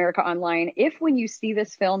 / America Online. If when you see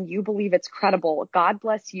this film, you believe it's credible, God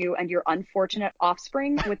bless you and your unfortunate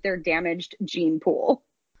offspring with their damaged gene pool.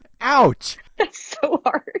 Ouch! That's so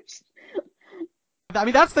harsh. I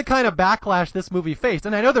mean, that's the kind of backlash this movie faced.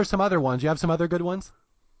 And I know there's some other ones. You have some other good ones?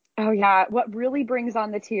 Oh, yeah. What really brings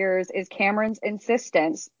on the tears is Cameron's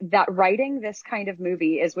insistence that writing this kind of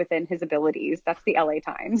movie is within his abilities. That's the LA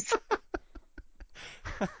Times.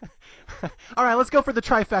 All right, let's go for the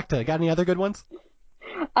trifecta. Got any other good ones?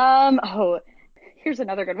 Oh, here's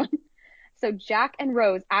another good one. So Jack and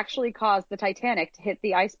Rose actually caused the Titanic to hit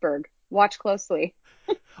the iceberg. Watch closely.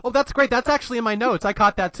 Oh, that's great. That's actually in my notes. I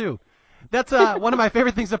caught that too. That's one of my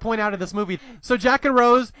favorite things to point out in this movie. So Jack and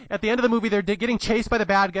Rose, at the end of the movie, they're getting chased by the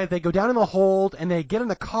bad guys. They go down in the hold and they get in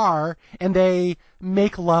the car and they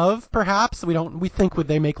make love. Perhaps we think would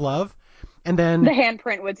they make love, and then The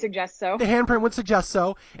handprint would suggest so. the handprint would suggest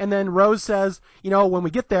so. And then Rose says, when we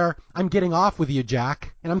get there, I'm getting off with you,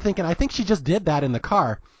 Jack. And I'm thinking, I think she just did that in the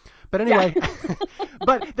car. But anyway, yeah.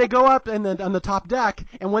 But they go up on the top deck,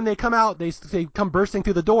 and when they come out, they come bursting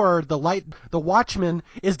through the door. The watchman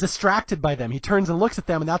is distracted by them. He turns and looks at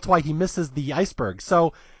them, and that's why he misses the iceberg.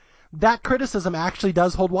 So that criticism actually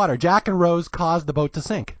does hold water. Jack and Rose caused the boat to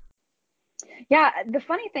sink. Yeah, the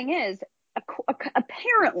funny thing is,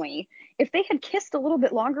 apparently, if they had kissed a little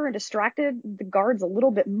bit longer and distracted the guards a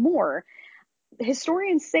little bit more,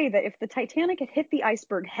 historians say that if the Titanic had hit the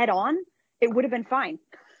iceberg head on, it would have been fine.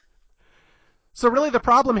 So really the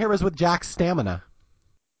problem here is with Jack's stamina.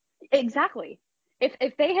 Exactly.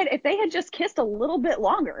 If they had just kissed a little bit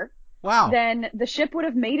longer, wow, then the ship would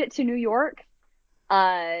have made it to New York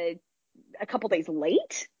a couple days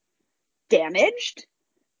late, damaged,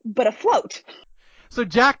 but afloat. So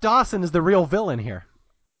Jack Dawson is the real villain here.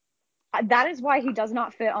 That is why he does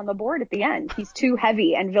not fit on the board at the end. He's too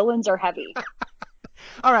heavy, and villains are heavy.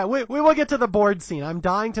 All right, we will get to the board scene. I'm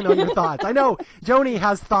dying to know your thoughts. I know Joni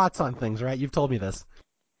has thoughts on things, right? You've told me this.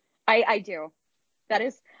 I do.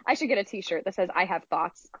 I should get a t-shirt that says I have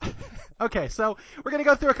thoughts. Okay, so we're going to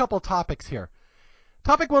go through a couple topics here.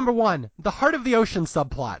 Topic number 1, the Heart of the Ocean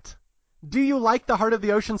subplot. Do you like the Heart of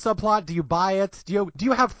the Ocean subplot? Do you buy it? Do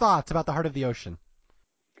you have thoughts about the Heart of the Ocean?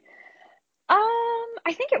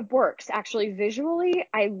 I think it works, actually. Visually,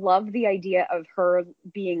 I love the idea of her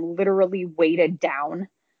being literally weighted down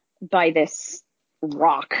by this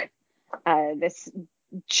rock, this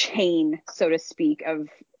chain, so to speak, of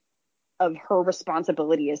her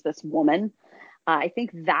responsibility as this woman. I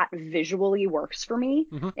think that visually works for me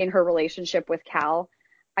in her relationship with Cal.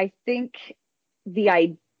 I think the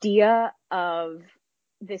idea of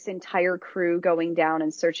this entire crew going down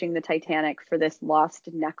and searching the Titanic for this lost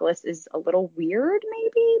necklace is a little weird,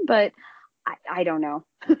 maybe, but I don't know.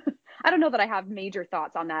 I don't know that I have major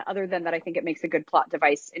thoughts on that, other than that I think it makes a good plot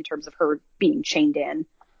device in terms of her being chained in.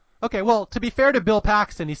 Okay, well, to be fair to Bill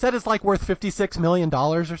Paxton, he said it's like worth $56 million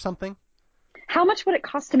or something. How much would it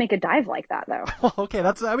cost to make a dive like that, though? Okay,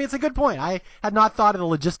 it's a good point. I had not thought of the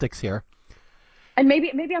logistics here. And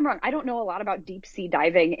maybe I'm wrong. I don't know a lot about deep sea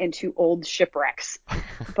diving into old shipwrecks,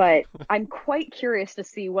 but I'm quite curious to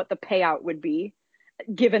see what the payout would be,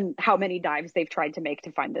 given how many dives they've tried to make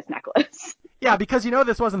to find this necklace. Yeah, because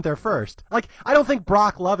this wasn't their first. I don't think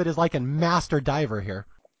Brock Lovett is like a master diver here.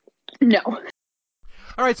 No.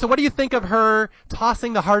 All right, so what do you think of her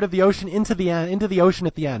tossing the Heart of the Ocean into the ocean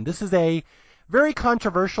at the end? This is a very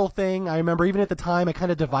controversial thing. I remember even at the time it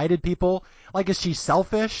kind of divided people. Like, is she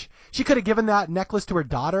selfish? She could have given that necklace to her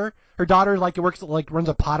daughter. Her daughter, like, runs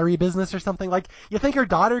a pottery business or something. Like, you think her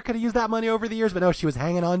daughter could have used that money over the years, but no, she was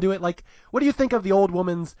hanging on to it. Like, what do you think of the old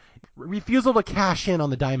woman's refusal to cash in on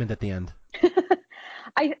the diamond at the end?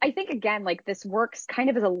 I think again, like this works kind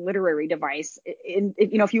of as a literary device.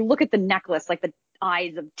 If you look at the necklace, like the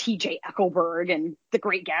eyes of T.J. Eckleburg and The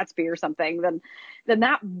Great Gatsby or something, then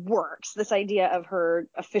that works. This idea of her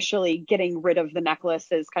officially getting rid of the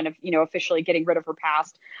necklace is kind of, officially getting rid of her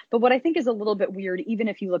past. But what I think is a little bit weird, even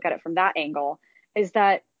if you look at it from that angle, is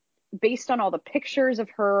that based on all the pictures of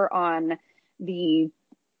her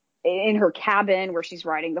in her cabin where she's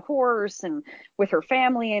riding the horse and with her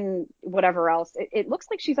family and whatever else, it looks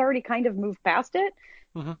like she's already kind of moved past it.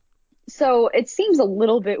 Mm-hmm. So it seems a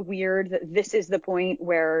little bit weird that this is the point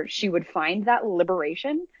where she would find that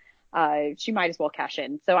liberation. She might as well cash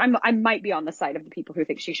in. So I might be on the side of the people who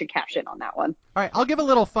think she should cash in on that one. All right, I'll give a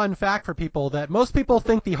little fun fact for people that most people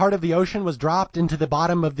think the Heart of the Ocean was dropped into the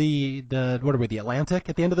bottom of the Atlantic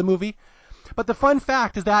at the end of the movie. But the fun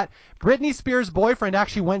fact is that Britney Spears' boyfriend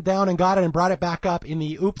actually went down and got it and brought it back up in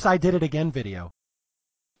the Oops, I Did It Again video.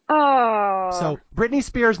 Oh. So Britney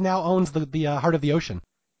Spears now owns the Heart of the Ocean.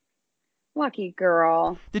 Lucky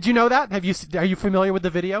girl. Did you know that? Are you familiar with the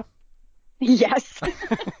video? Yes.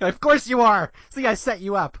 Of course you are. See, I set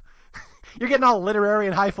you up. You're getting all literary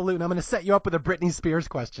and highfalutin. I'm going to set you up with a Britney Spears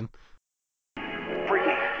question.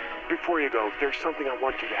 Britney, before you go, there's something I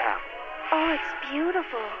want you to have. Oh, it's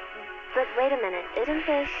beautiful. But wait a minute, isn't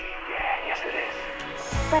this... Yeah, yes it is.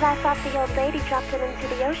 But I thought the old lady dropped it into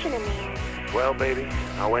the ocean in the end. Well, baby,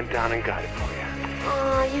 I went down and got it for you.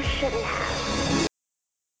 Oh, you shouldn't have.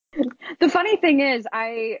 The funny thing is,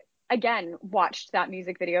 I, again, watched that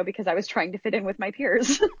music video because I was trying to fit in with my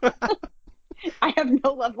peers. I have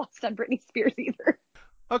no love lost on Britney Spears either.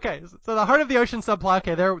 Okay, so the Heart of the Ocean subplot,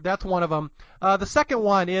 okay, that's one of them. The second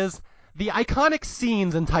one is the iconic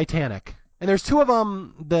scenes in Titanic. And there's two of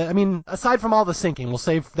them, aside from all the sinking, we'll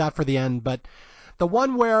save that for the end, but the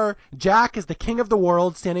one where Jack is the king of the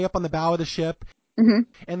world standing up on the bow of the ship, mm-hmm.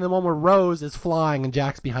 and the one where Rose is flying and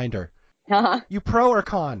Jack's behind her. Uh-huh. You pro or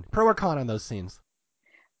con? Pro or con on those scenes?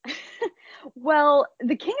 Well,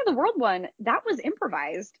 the King of the World one, that was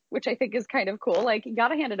improvised, which I think is kind of cool. Like, you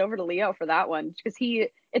gotta hand it over to Leo for that one, because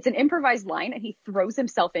it's an improvised line and he throws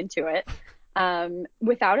himself into it.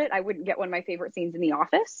 Without it, I wouldn't get one of my favorite scenes in The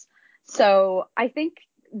Office. So I think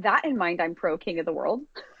that in mind, I'm pro King of the World.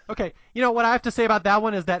 Okay, what I have to say about that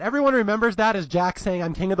one is that everyone remembers that as Jack saying,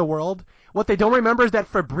 I'm king of the world. What they don't remember is that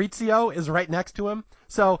Fabrizio is right next to him.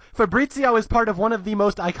 So Fabrizio is part of one of the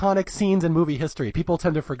most iconic scenes in movie history. People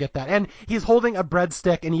tend to forget that. And he's holding a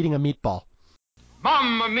breadstick and eating a meatball.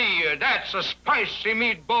 Mamma mia, that's a spicy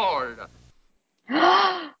meatball.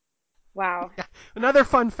 Wow. Yeah, another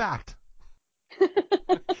fun fact.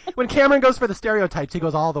 When Cameron goes for the stereotypes, he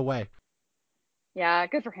goes all the way. Yeah,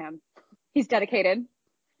 good for him. He's dedicated.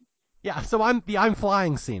 Yeah, so I'm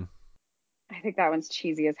flying scene. I think that one's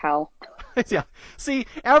cheesy as hell. Yeah. See,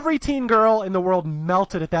 every teen girl in the world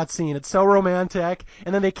melted at that scene. It's so romantic,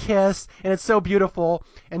 and then they kiss, and it's so beautiful.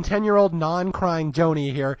 And 10-year-old non-crying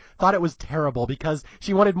Joni here thought it was terrible because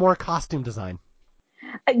she wanted more costume design.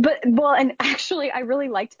 And actually, I really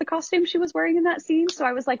liked the costume she was wearing in that scene. So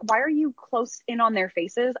I was like, why are you close in on their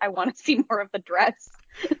faces? I want to see more of the dress.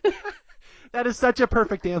 That is such a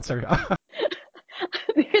perfect answer.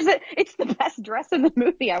 Because it's the best dress in the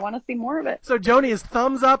movie. I want to see more of it. So Joni is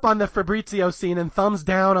thumbs up on the Fabrizio scene and thumbs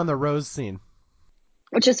down on the Rose scene.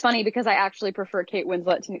 Which is funny because I actually prefer Kate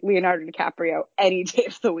Winslet to Leonardo DiCaprio any day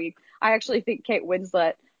of the week. I actually think Kate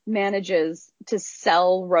Winslet manages to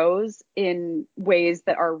sell Rose in ways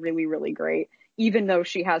that are really, really great. Even though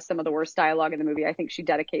she has some of the worst dialogue in the movie, I think she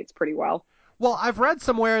dedicates pretty well. Well, I've read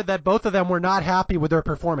somewhere that both of them were not happy with their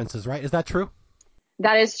performances, right? Is that true?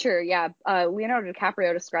 That is true, yeah. Leonardo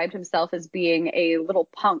DiCaprio described himself as being a little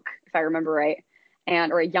punk, if I remember right,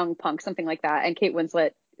 or a young punk, something like that. And Kate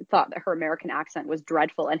Winslet thought that her American accent was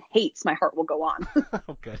dreadful and hates My Heart Will Go On.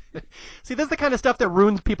 Oh, good. See, this is the kind of stuff that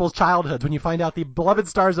ruins people's childhoods when you find out the beloved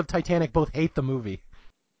stars of Titanic both hate the movie.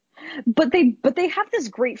 But they have this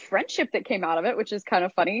great friendship that came out of it, which is kind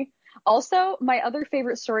of funny. Also, my other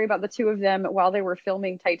favorite story about the two of them while they were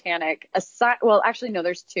filming Titanic,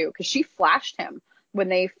 there's two, because she flashed him when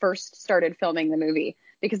they first started filming the movie,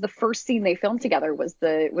 because the first scene they filmed together was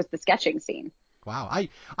the sketching scene. Wow.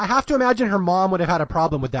 I have to imagine her mom would have had a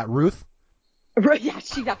problem with that, Ruth. Yeah,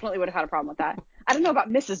 she definitely would have had a problem with that. I don't know about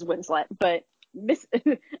Mrs. Winslet, but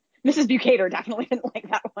Mrs. Bukater definitely didn't like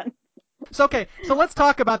that one. So let's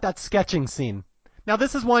talk about that sketching scene. Now,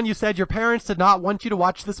 this is one you said your parents did not want you to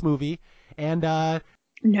watch this movie, and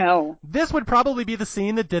No. this would probably be the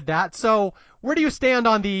scene that did that. So where do you stand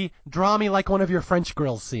on the draw me like one of your French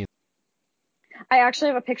girls scene? I actually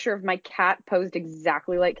have a picture of my cat posed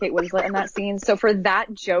exactly like Kate Winslet in that scene. So for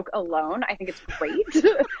that joke alone, I think it's great.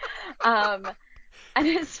 And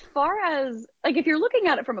as far as, like, if you're looking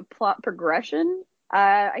at it from a plot progression,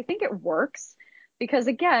 I think it works because,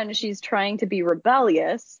 again, she's trying to be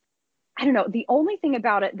rebellious. I don't know. The only thing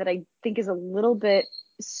about it that I think is a little bit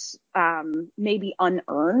maybe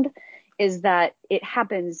unearned is that it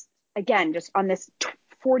happens, again, just on this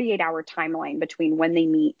 48-hour timeline between when they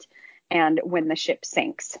meet and when the ship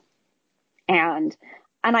sinks. And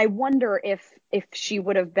I wonder if she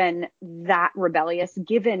would have been that rebellious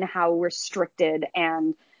given how restricted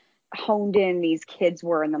and honed in these kids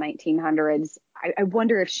were in the 1900s. I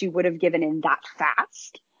wonder if she would have given in that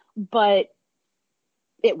fast, but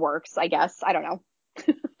it works, I guess. I don't know.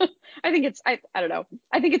 I think it's, I don't know.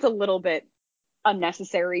 I think it's a little bit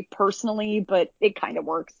unnecessary personally, but it kind of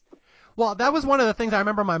works. Well, that was one of the things I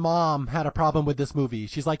remember my mom had a problem with this movie.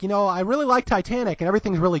 She's like, I really like Titanic and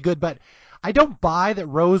everything's really good, but I don't buy that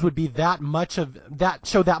Rose would be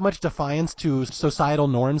show that much defiance to societal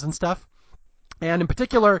norms and stuff. And in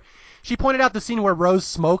particular, she pointed out the scene where Rose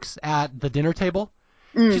smokes at the dinner table.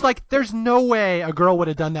 She's like, there's no way a girl would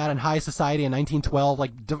have done that in high society in 1912,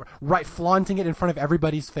 like right flaunting it in front of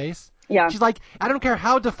everybody's face. Yeah. She's like, I don't care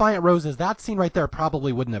how defiant Rose is, that scene right there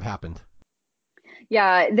probably wouldn't have happened.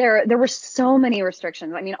 Yeah, there were so many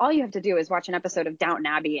restrictions. I mean, all you have to do is watch an episode of Downton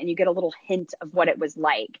Abbey and you get a little hint of what it was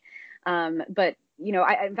like. But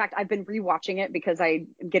in fact, I've been rewatching it because I'm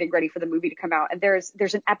getting ready for the movie to come out. And there's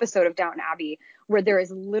an episode of Downton Abbey where there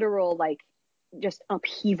is literal just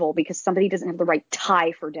upheaval because somebody doesn't have the right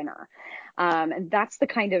tie for dinner. And that's the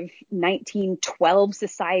kind of 1912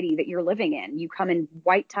 society that you're living in. You come in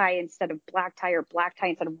white tie instead of black tie or black tie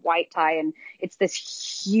instead of white tie. And it's this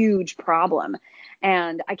huge problem.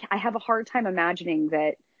 And I have a hard time imagining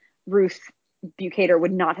that Ruth Bukater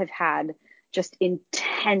would not have had just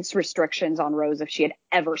intense restrictions on Rose if she had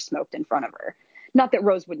ever smoked in front of her. Not that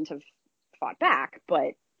Rose wouldn't have fought back,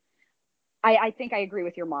 but I think I agree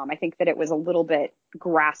with your mom. I think that it was a little bit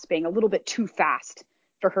grasping, a little bit too fast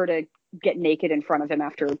for her to get naked in front of him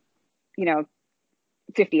after,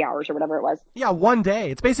 50 hours or whatever it was. Yeah, one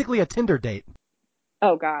day. It's basically a Tinder date.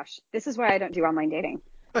 Oh, gosh. This is why I don't do online dating.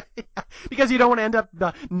 Because you don't want to end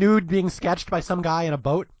up nude being sketched by some guy in a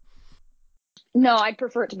boat? No, I'd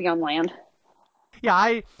prefer it to be on land.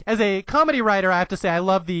 Yeah, as a comedy writer, I have to say I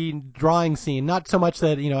love the drawing scene. Not so much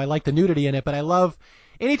that, I like the nudity in it, but I love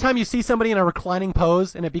anytime you see somebody in a reclining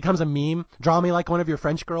pose and it becomes a meme, draw me like one of your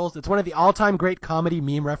French girls. It's one of the all-time great comedy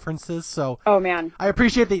meme references. So oh man, I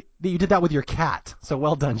appreciate that you did that with your cat. So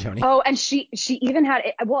well done, Joni. Oh, and she even had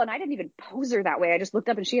and I didn't even pose her that way. I just looked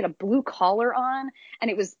up and she had a blue collar on,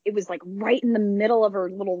 and it was like right in the middle of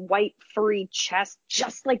her little white furry chest,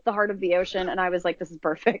 just like the heart of the ocean. And I was like, this is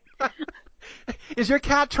perfect. Is your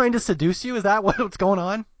cat trying to seduce you? Is that what's going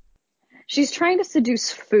on? She's trying to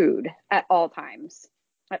seduce food at all times.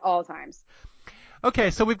 At all times. Okay,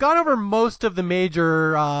 so we've gone over most of the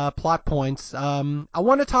major plot points. I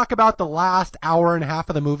want to talk about the last hour and a half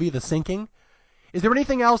of the movie, The Sinking. Is there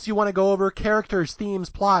anything else you want to go over? Characters, themes,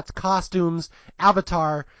 plots, costumes,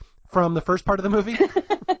 Avatar from the first part of the movie?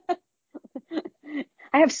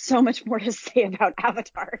 I have so much more to say about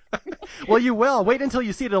Avatar. Well, you will. Wait until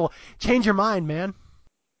you see it. It'll change your mind, man.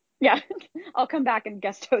 Yeah, I'll come back and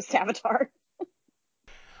guest host Avatar.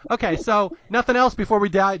 Okay, so nothing else before we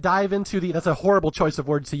dive into that's a horrible choice of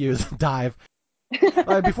words to use, dive.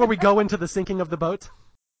 Before we go into the sinking of the boat?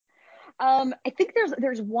 I think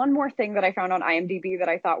there's one more thing that I found on IMDb that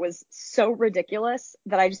I thought was so ridiculous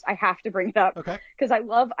that I have to bring it up. Okay. Because I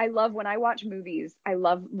love when I watch movies, I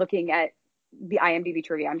love looking at the IMDb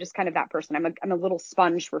trivia. I'm just kind of that person. I'm a little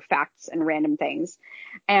sponge for facts and random things.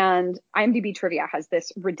 And IMDb trivia has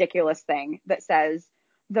this ridiculous thing that says,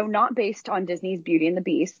 though not based on Disney's Beauty and the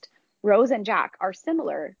Beast, Rose and Jack are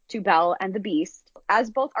similar to Belle and the Beast, as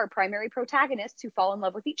both are primary protagonists who fall in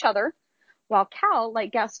love with each other, while Cal,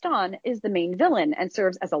 like Gaston, is the main villain and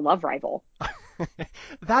serves as a love rival.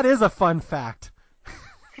 That is a fun fact.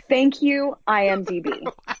 Thank you, IMDb.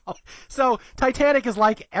 Wow. So Titanic is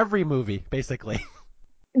like every movie, basically.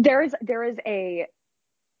 There is a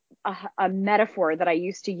metaphor that I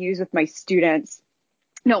used to use with my students.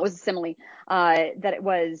 No, it was a simile. That it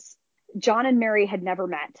was John and Mary had never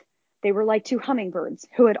met. They were like two hummingbirds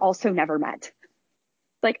who had also never met.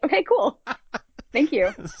 Like, okay, cool. Thank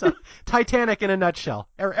you. So, Titanic in a nutshell.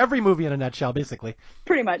 Or every movie in a nutshell, basically.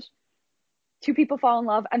 Pretty much. Two people fall in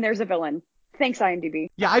love and there's a villain. Thanks, IMDb.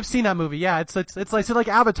 Yeah, I've seen that movie. Yeah, it's like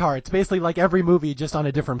Avatar. It's basically like every movie just on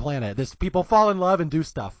a different planet. This people fall in love and do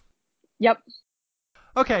stuff. Yep.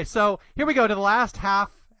 Okay, so here we go to the last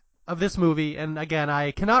half of this movie, and again,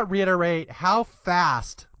 I cannot reiterate how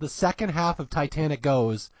fast the second half of Titanic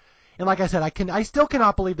goes. And like I said, I still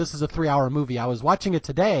cannot believe this is a 3-hour movie. I was watching it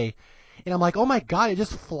today, and I'm like, oh my god, it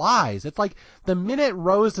just flies. It's like the minute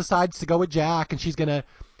Rose decides to go with Jack, and she's gonna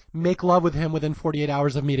make love with him within 48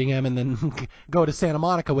 hours of meeting him, and then go to Santa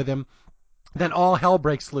Monica with him, then all hell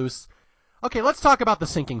breaks loose. Okay, let's talk about the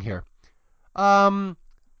sinking here.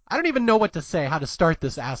 I don't even know what to say, how to start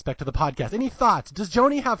this aspect of the podcast. Any thoughts? Does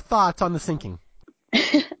Joni have thoughts on the sinking?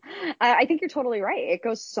 I think you're totally right. It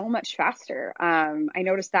goes so much faster. I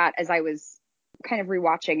noticed that as I was kind of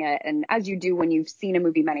rewatching it, and as you do when you've seen a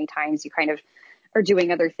movie many times, you kind of are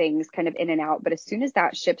doing other things kind of in and out. But as soon as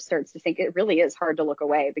that ship starts to sink, it really is hard to look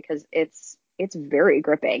away because it's very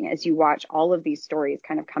gripping as you watch all of these stories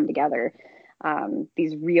kind of come together.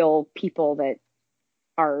 These real people that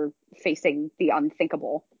are facing the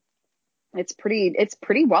unthinkable. It's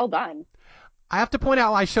pretty well done. I have to point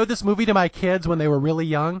out, I showed this movie to my kids when they were really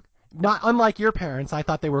young. Not unlike your parents, I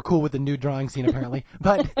thought they were cool with the nude drawing scene apparently.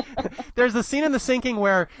 But there's a scene in the sinking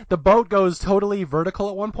where the boat goes totally vertical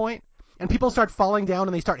at one point, and people start falling down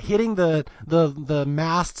and they start hitting the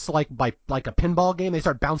masts like a pinball game. They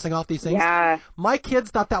start bouncing off these things. Yeah. My kids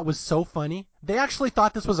thought that was so funny. They actually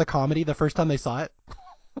thought this was a comedy the first time they saw it.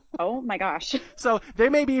 Oh my gosh. So they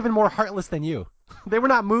may be even more heartless than you. They were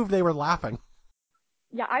not moved, they were laughing.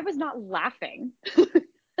 Yeah, I was not laughing.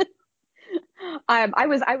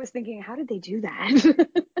 I was thinking, how did they do that?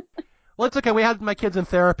 Well, it's okay. We had my kids in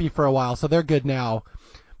therapy for a while, so they're good now.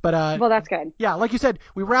 But well, that's good. Yeah, like you said,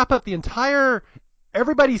 we wrap up the entire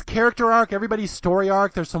everybody's character arc, everybody's story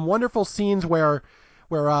arc. There's some wonderful scenes where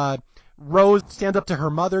Rose stands up to her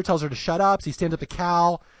mother, tells her to shut up. He stands up to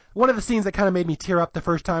Cal. One of the scenes that kind of made me tear up the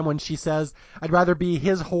first time when she says, "I'd rather be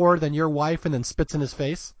his whore than your wife," and then spits in his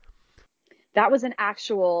face. That was an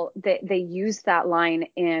actual, they used that line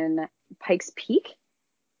in Pikes Peak.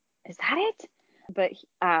 Is that it? But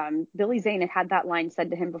Billy Zane had that line said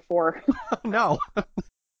to him before. No.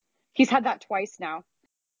 He's had that twice now.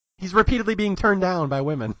 He's repeatedly being turned down by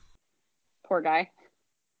women. Poor guy.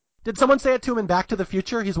 Did someone say it to him in Back to the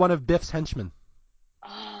Future? He's one of Biff's henchmen.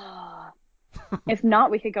 Oh. If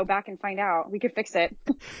not, we could go back and find out. We could fix it.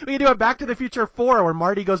 We could do a Back to the Future 4 where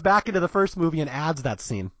Marty goes back into the first movie and adds that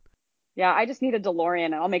scene. Yeah, I just need a DeLorean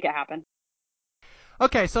and I'll make it happen.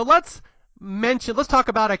 Okay, so let's talk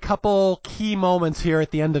about a couple key moments here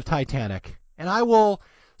at the end of Titanic. And I will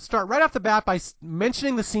start right off the bat by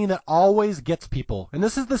mentioning the scene that always gets people. And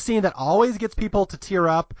this is the scene that always gets people to tear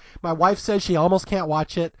up. My wife says she almost can't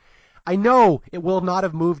watch it. I know it will not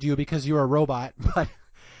have moved you because you're a robot, but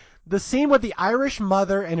the scene with the Irish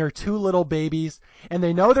mother and her 2 little babies, and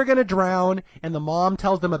they know they're going to drown, and the mom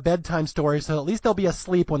tells them a bedtime story so at least they'll be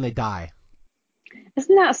asleep when they die.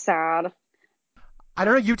 Isn't that sad? I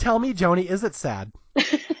don't know, you tell me, Joni, is it sad?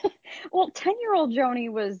 Well, 10-year-old Joni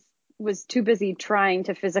was too busy trying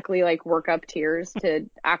to physically like work up tears to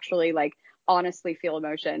actually like honestly feel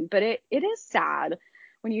emotion. But it is sad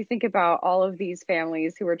when you think about all of these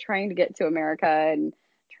families who are trying to get to America and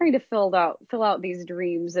trying to fill out these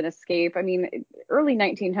dreams and escape. I mean, early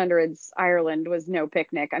 1900s Ireland was no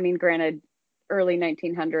picnic. I mean, granted, early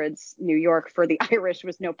 1900s New York for the Irish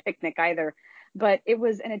was no picnic either, but it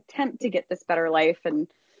was an attempt to get this better life, and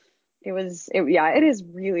it is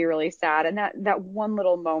really, really sad. And that one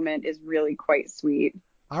little moment is really quite sweet.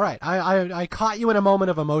 All right, I caught you in a moment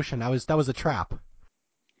of emotion. That was a trap.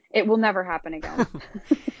 It will never happen again.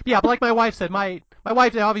 Yeah, but like my wife said, my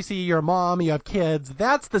wife, obviously you're a mom, you have kids.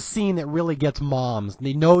 That's the scene that really gets moms.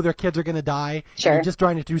 They know their kids are going to die. Sure. And you're just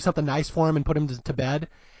trying to do something nice for them and put them to bed.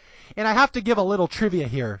 And I have to give a little trivia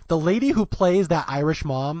here. The lady who plays that Irish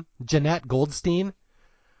mom, Jeanette Goldstein,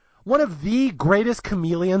 one of the greatest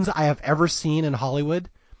chameleons I have ever seen in Hollywood.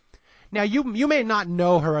 Now, you may not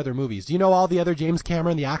know her other movies. Do you know all the other James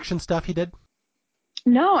Cameron, the action stuff he did?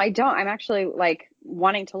 No, I don't. I'm actually like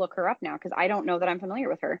wanting to look her up now because I don't know that I'm familiar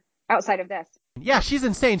with her outside of this. Yeah, she's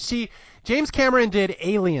insane. James Cameron did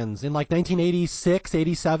Aliens in like 1986,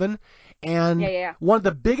 87. And Yeah. One of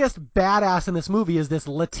the biggest badass in this movie is this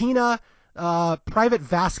Latina Private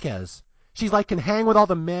Vasquez. She's like can hang with all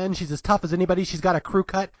the men. She's as tough as anybody. She's got a crew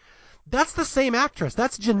cut. That's the same actress.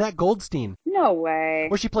 That's Jeanette Goldstein. No way.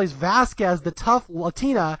 Where she plays Vasquez, the tough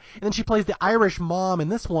Latina, and then she plays the Irish mom in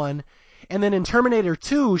this one. And then in Terminator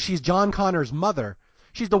 2, she's John Connor's mother.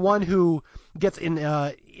 She's the one who gets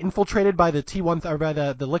infiltrated by the T1 or by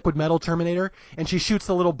the liquid metal Terminator, and she shoots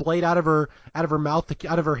the little blade out of her mouth,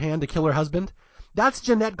 out of her hand to kill her husband. That's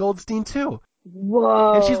Jeanette Goldstein too.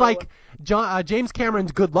 Whoa. And she's like James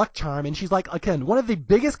Cameron's good luck charm, and she's like, again, one of the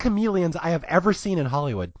biggest chameleons I have ever seen in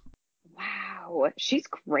Hollywood. Wow, she's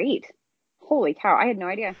great. Holy cow, I had no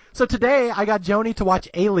idea. So today I got Joni to watch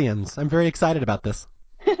Aliens. I'm very excited about this.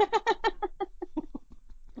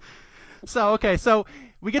 So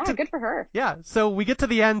we get to good for her. Yeah, so we get to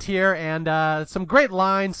the end here, and some great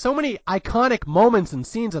lines, so many iconic moments and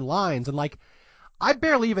scenes and lines, and like, I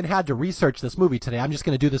barely even had to research this movie today. I'm just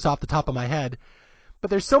going to do this off the top of my head.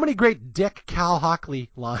 But there's so many great Dick Cal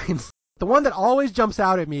Hockley lines. The one that always jumps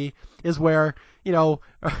out at me is where,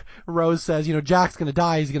 Rose says, Jack's going to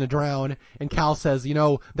die, he's going to drown, and Cal says,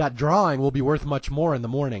 that drawing will be worth much more in the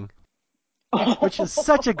morning. Which is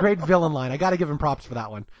such a great villain line. I got to give him props for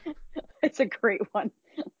that one. It's a great one.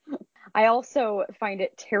 I also find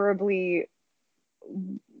it terribly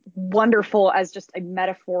wonderful as just a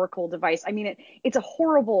metaphorical device. I mean, it's a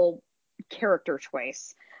horrible character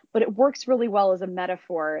choice, but it works really well as a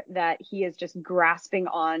metaphor that he is just grasping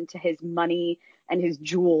on to his money and his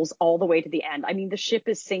jewels all the way to the end. I mean, the ship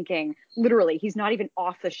is sinking. Literally, he's not even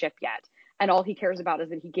off the ship yet. And all he cares about is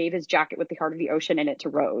that he gave his jacket with the heart of the ocean in it to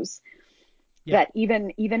Rose. Yeah. That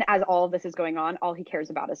even as all of this is going on, all he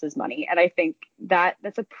cares about is his money. And I think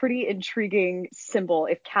that's a pretty intriguing symbol.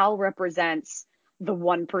 If Cal represents the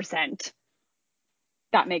 1%,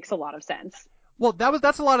 that makes a lot of sense. Well,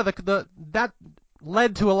 that's a lot of that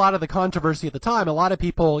led to a lot of the controversy at the time. A lot of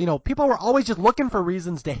people were always just looking for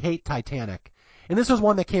reasons to hate Titanic. And this was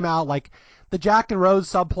one that came out like, the Jack and Rose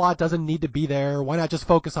subplot doesn't need to be there. Why not just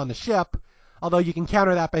focus on the ship? Although you can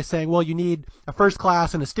counter that by saying, well, you need a first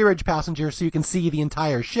class and a steerage passenger so you can see the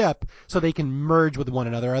entire ship so they can merge with one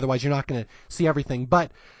another. Otherwise, you're not going to see everything.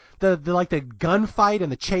 But the gunfight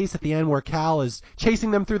and the chase at the end where Cal is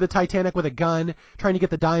chasing them through the Titanic with a gun, trying to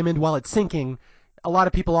get the diamond while it's sinking, a lot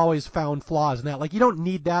of people always found flaws in that. Like, you don't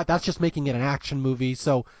need that. That's just making it an action movie.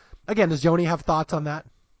 So, again, does Joni have thoughts on that?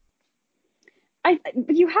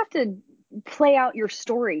 You have to play out your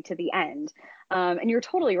story to the end. And you're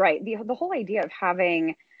totally right. The whole idea of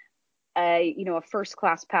having a first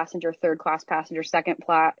class passenger, third class passenger, second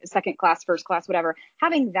class, first class, whatever,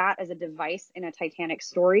 having that as a device in a Titanic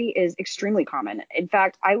story is extremely common. In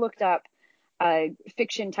fact, I looked up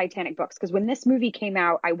fiction Titanic books because when this movie came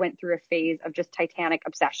out, I went through a phase of just Titanic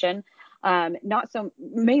obsession.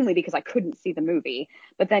 Mainly because I couldn't see the movie,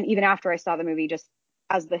 but then even after I saw the movie, just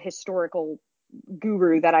as the historical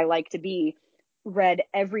guru that I like to be, read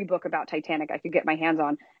every book about Titanic I could get my hands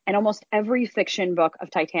on, and almost every fiction book of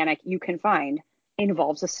Titanic you can find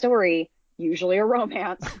involves a story, usually a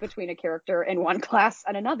romance, between a character in one class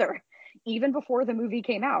and another. Even before the movie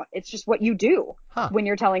came out, it's just what you do when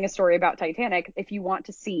you're telling a story about Titanic if you want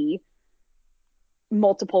to see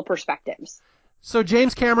multiple perspectives. So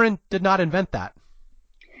James Cameron did not invent that.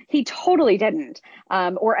 He totally didn't,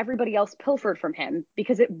 or everybody else pilfered from him,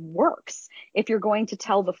 because it works. If you're going to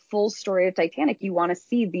tell the full story of Titanic, you want to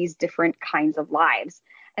see these different kinds of lives.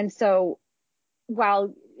 And so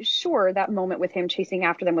while, sure, that moment with him chasing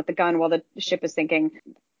after them with the gun while the ship is sinking,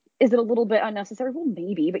 is it a little bit unnecessary? Well,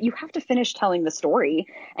 maybe, but you have to finish telling the story,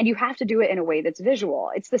 and you have to do it in a way that's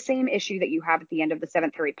visual. It's the same issue that you have at the end of the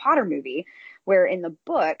seventh Harry Potter movie, where in the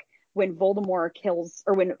book, when Voldemort kills,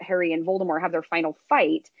 or when Harry and Voldemort have their final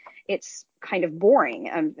fight, it's kind of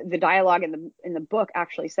boring. The dialogue in the book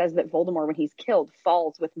actually says that Voldemort, when he's killed,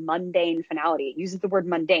 falls with mundane finality. It uses the word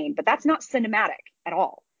mundane, but that's not cinematic at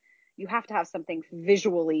all. You have to have something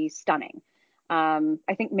visually stunning.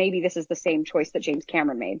 I think maybe this is the same choice that James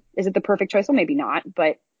Cameron made. Is it the perfect choice? Well, maybe not,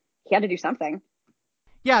 but he had to do something.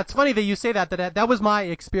 Yeah, it's funny that you say that. That was my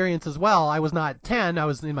experience as well. I was not 10. I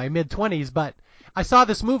was in my mid-20s, but I saw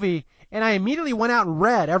this movie, and I immediately went out and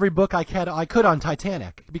read every book I could on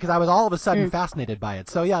Titanic, because I was all of a sudden fascinated by it.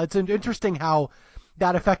 So, yeah, it's interesting how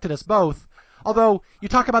that affected us both. Although, you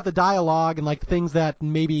talk about the dialogue and, like, things that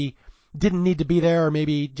maybe didn't need to be there, or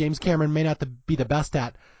maybe James Cameron may not be the best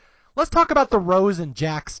at. Let's talk about the Rose and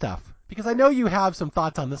Jack stuff, because I know you have some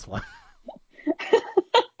thoughts on this one.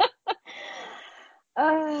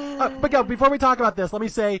 But before we talk about this, let me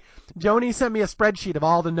say, Joni sent me a spreadsheet of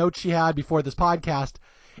all the notes she had before this podcast,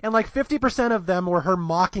 and like 50% of them were her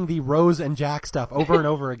mocking the Rose and Jack stuff over and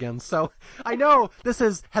over again. So I know this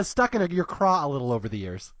has stuck in your craw a little over the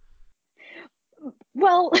years.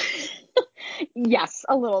 Well, yes,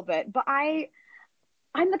 a little bit, but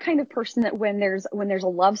I'm the kind of person that when there's a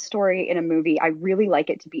love story in a movie, I really like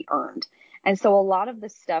it to be earned. And so a lot of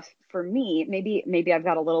this stuff for me, maybe I've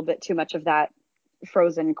got a little bit too much of that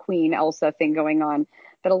Frozen Queen Elsa thing going on.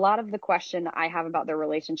 But a lot of the question I have about their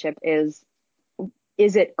relationship is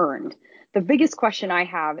it earned? The biggest question I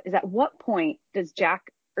have is, at what point does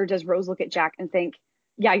Rose look at Jack and think,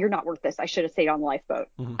 yeah, you're not worth this, I should have stayed on the lifeboat?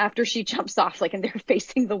 After she jumps off, like, and they're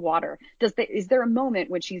facing the water, is there a moment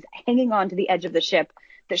when she's hanging on to the edge of the ship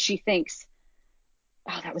that she thinks,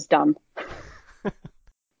 oh, that was dumb.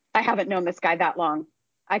 I haven't known this guy that long.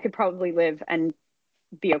 I could probably live and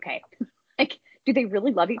be okay. Like, do they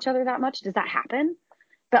really love each other that much? Does that happen?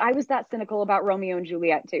 But I was that cynical about Romeo and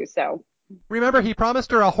Juliet too, so. Remember, he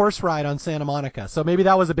promised her a horse ride on Santa Monica, so maybe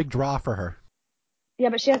that was a big draw for her. Yeah,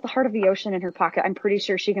 but she has the heart of the ocean in her pocket. I'm pretty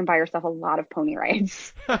sure she can buy herself a lot of pony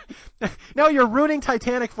rides. No, you're ruining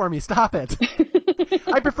Titanic for me. Stop it.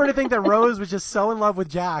 I prefer to think that Rose was just so in love with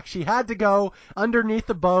Jack. She had to go underneath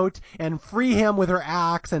the boat and free him with her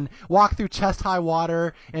axe and walk through chest-high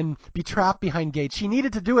water and be trapped behind gates. She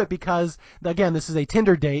needed to do it because, again, this is a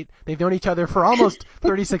Tinder date. They've known each other for almost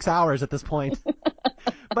 36 hours at this point.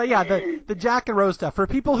 But yeah, the Jack and Rose stuff. For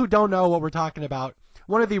people who don't know what we're talking about,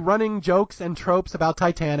 one of the running jokes and tropes about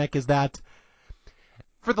Titanic is that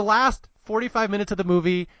for the last 45 minutes of the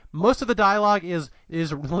movie, most of the dialogue is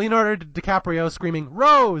Leonardo DiCaprio screaming,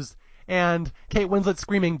 Rose! And Kate Winslet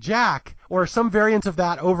screaming, Jack! Or some variant of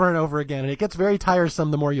that over and over again. And it gets very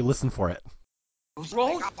tiresome the more you listen for it. Rose!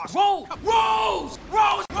 Rose! Rose!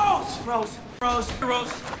 Rose! Rose! Rose! Rose!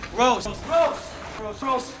 Rose! Rose! Rose!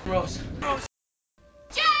 Rose! Rose! Rose!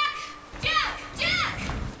 Jack! Jack! Jack!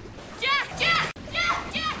 Jack! Jack! Jack!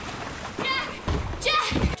 Jack! Jack! Jack! Jack!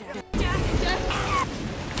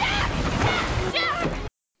 Jack!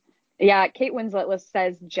 Yeah, Kate Winslet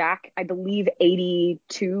says Jack, I believe,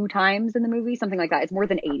 82 times in the movie, something like that. It's more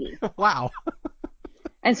than 80. Wow.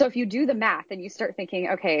 And so if you do the math and you start thinking,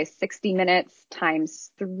 okay, 60 minutes times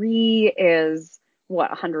 3 is what,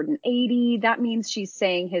 180? That means she's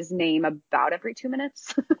saying his name about every 2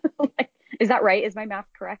 minutes. Is that right? Is my math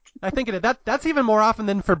correct? I think that's even more often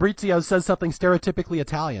than Fabrizio says something stereotypically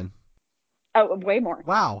Italian. Oh, way more.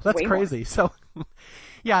 Wow, that's way crazy. More. So,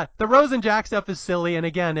 yeah, the Rose and Jack stuff is silly, and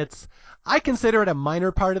again, I consider it a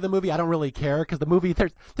minor part of the movie. I don't really care because the movie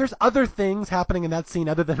there's other things happening in that scene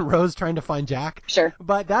other than Rose trying to find Jack. Sure.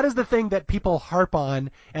 But that is the thing that people harp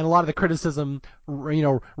on, and a lot of the criticism,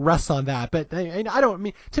 rests on that. But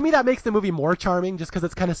to me that makes the movie more charming just because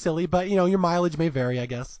it's kind of silly. But your mileage may vary, I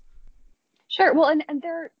guess. Sure. Well,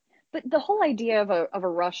 but the whole idea of a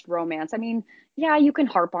rushed romance, I mean, yeah, you can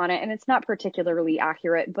harp on it and it's not particularly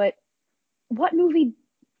accurate, but what movie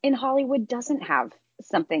in Hollywood doesn't have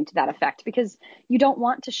something to that effect? Because you don't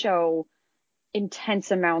want to show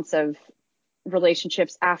intense amounts of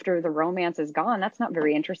relationships after the romance is gone. That's not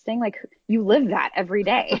very interesting. Like, you live that every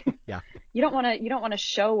day. Yeah. You don't want to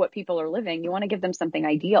show what people are living. You want to give them something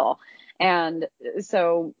ideal. And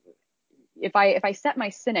so if I set my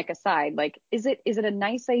cynic aside, like, is it a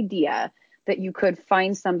nice idea that you could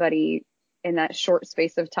find somebody in that short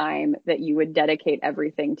space of time that you would dedicate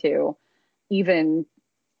everything to, even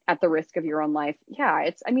at the risk of your own life? Yeah,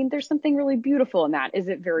 there's something really beautiful in that. Is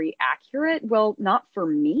it very accurate? Well, not for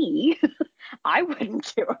me. I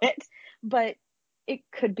wouldn't do it, but it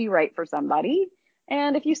could be right for somebody.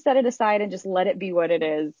 And if you set it aside and just let it be what it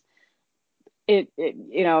is,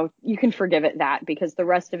 you can forgive it that, because the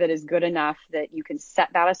rest of it is good enough that you can set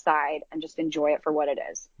that aside and just enjoy it for what it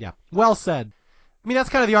is. Yeah. Well said. I mean, that's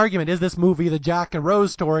kind of the argument. Is this movie the Jack and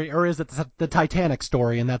Rose story, or is it the Titanic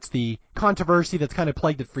story? And that's the controversy that's kind of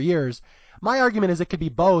plagued it for years. My argument is it could be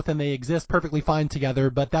both, and they exist perfectly fine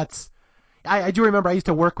together, but I do remember I used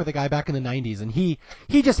to work with a guy back in the 90s, and he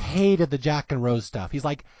just hated the Jack and Rose stuff. He's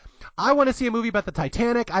like, I want to see a movie about the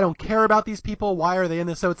Titanic. I don't care about these people. Why are they in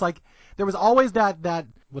this? So it's like, there was always that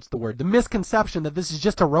what's the word? The misconception that this is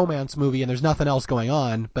just a romance movie and there's nothing else going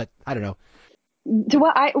on, but I don't know.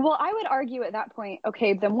 I would argue at that point,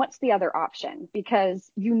 okay, then what's the other option?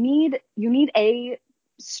 Because you need a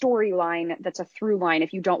storyline that's a through line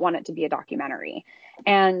if you don't want it to be a documentary.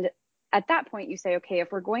 And at that point you say, okay,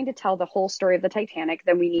 if we're going to tell the whole story of the Titanic,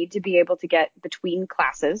 then we need to be able to get between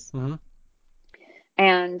classes. Mm-hmm.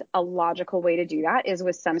 And a logical way to do that is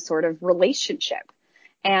with some sort of relationship.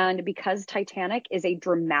 And because Titanic is a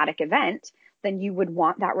dramatic event, then you would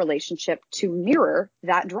want that relationship to mirror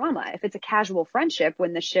that drama. If it's a casual friendship,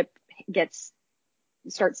 when the ship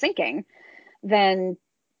starts sinking, then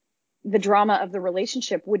the drama of the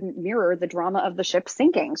relationship wouldn't mirror the drama of the ship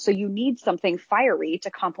sinking. So you need something fiery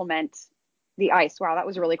to complement the ice. Wow, that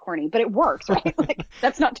was really corny, but it works, right? Like,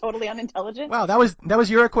 that's not totally unintelligent. Wow, that was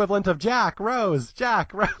your equivalent of Jack Rose.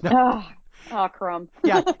 No. Oh, crumb.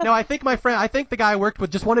 Yeah, no, I think the guy I worked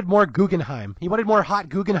with just wanted more Guggenheim. He wanted more hot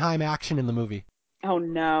Guggenheim action in the movie. Oh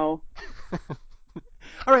no.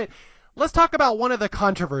 All right, let's talk about one of the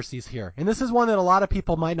controversies here. And this is one that a lot of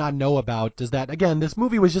people might not know about, is that, again, this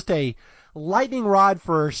movie was just a lightning rod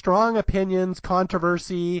for strong opinions,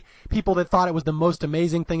 controversy, people that thought it was the most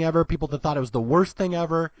amazing thing ever, people that thought it was the worst thing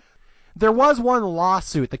ever. There was one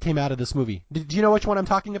lawsuit that came out of this movie. Do you know which one I'm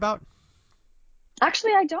talking about?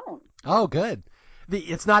 Actually, I don't. Oh, good.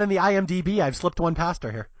 It's not in the IMDb. I've slipped one past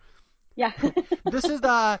her here. Yeah. This is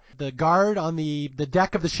the guard on the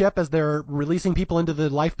deck of the ship as they're releasing people into the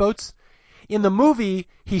lifeboats. In the movie,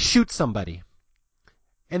 he shoots somebody.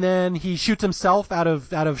 And then he shoots himself out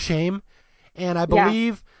of shame. And I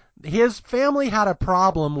believe his family had a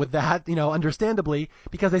problem with that, understandably,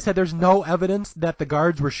 because they said there's no evidence that the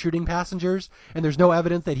guards were shooting passengers, and there's no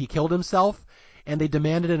evidence that he killed himself. And they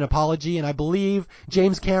demanded an apology, and I believe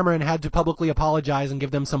James Cameron had to publicly apologize and give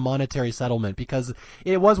them some monetary settlement, because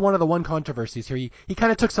it was one of the controversies here. He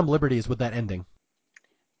kind of took some liberties with that ending.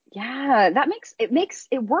 Yeah,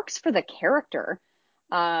 it works for the character.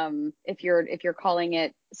 If you're calling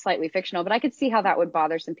it slightly fictional, but I could see how that would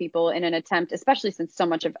bother some people in an attempt, especially since so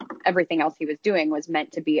much of everything else he was doing was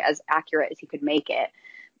meant to be as accurate as he could make it,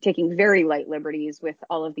 taking very light liberties with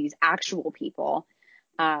all of these actual people.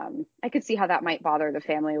 I could see how that might bother the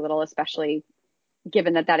family a little, especially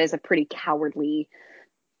given that is a pretty cowardly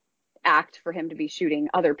act for him to be shooting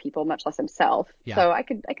other people, much less himself. Yeah. So I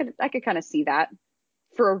could kind of see that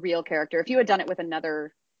for a real character. If you had done it with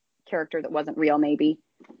another character that wasn't real, maybe.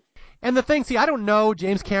 And the thing, I don't know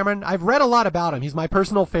James Cameron. I've read a lot about him. He's my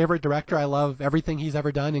personal favorite director. I love everything he's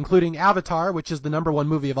ever done, including Avatar, which is the #1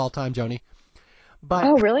 movie of all time, Joni. But,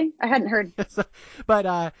 oh, really? I hadn't heard.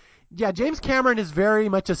 But, yeah, James Cameron is very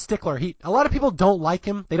much a stickler. A lot of people don't like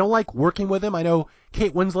him. They don't like working with him. I know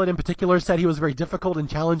Kate Winslet in particular said he was very difficult and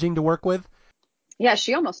challenging to work with. Yeah,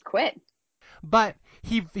 she almost quit. But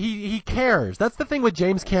he cares. That's the thing with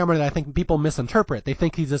James Cameron that I think people misinterpret. They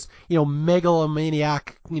think he's this,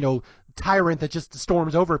 megalomaniac, tyrant that just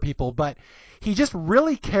storms over people. But he just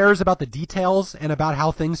really cares about the details and about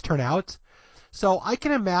how things turn out. So I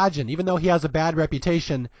can imagine, even though he has a bad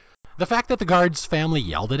reputation, the fact that the guard's family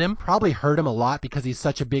yelled at him probably hurt him a lot because he's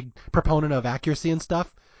such a big proponent of accuracy and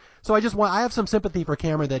stuff. So I have some sympathy for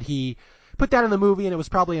Cameron that he put that in the movie and it was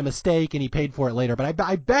probably a mistake and he paid for it later. But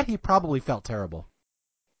I bet he probably felt terrible.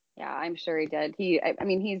 Yeah, I'm sure he did.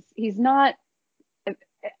 He's not,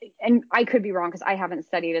 and I could be wrong because I haven't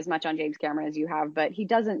studied as much on James Cameron as you have, but he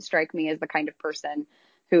doesn't strike me as the kind of person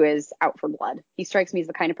who is out for blood. He strikes me as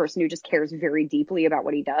the kind of person who just cares very deeply about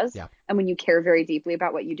what he does. Yeah. And when you care very deeply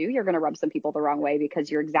about what you do, you're going to rub some people the wrong way because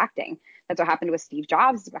you're exacting. That's what happened with Steve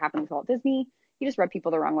Jobs. That's what happened with Walt Disney. You just rub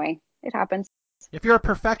people the wrong way. It happens. If you're a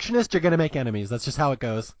perfectionist, you're going to make enemies. That's just how it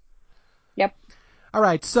goes. Yep. All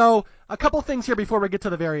right, so a couple things here before we get to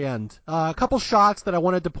the very end. A couple shots that I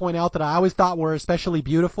wanted to point out that I always thought were especially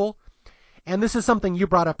beautiful. And this is something you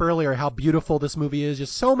brought up earlier, how beautiful this movie is.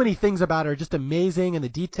 Just so many things about it are just amazing, and the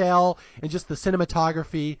detail and just the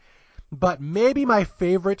cinematography. But maybe my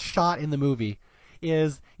favorite shot in the movie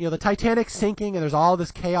is, the Titanic sinking and there's all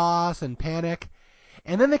this chaos and panic.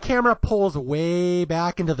 And then the camera pulls way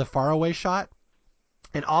back into the faraway shot.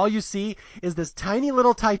 And all you see is this tiny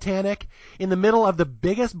little Titanic in the middle of the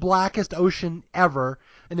biggest, blackest ocean ever.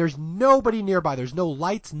 And there's nobody nearby. There's no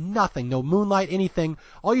lights, nothing, no moonlight, anything.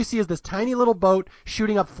 All you see is this tiny little boat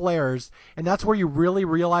shooting up flares. And that's where you really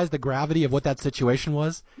realize the gravity of what that situation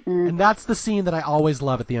was. And that's the scene that I always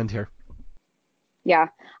love at the end here. Yeah.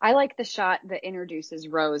 I like the shot that introduces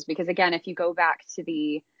Rose because, again, if you go back to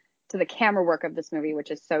the camera work of this movie,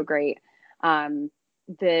 which is so great,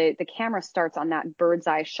 the camera starts on that bird's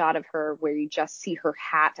eye shot of her where you just see her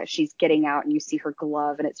hat as she's getting out and you see her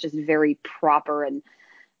glove, and it's just very proper and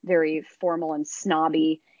very formal and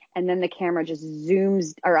snobby. And then the camera just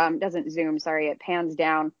it pans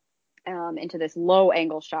down into this low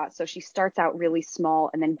angle shot. So she starts out really small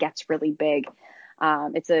and then gets really big.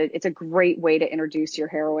 It's a great way to introduce your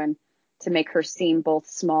heroine, to make her seem both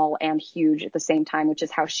small and huge at the same time, which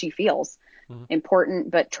is how she feels.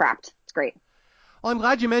 Important, but trapped. It's great. Well, I'm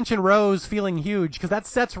glad you mentioned Rose feeling huge, because that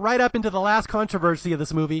sets right up into the last controversy of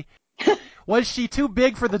this movie. Was she too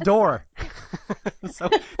big for the door? So,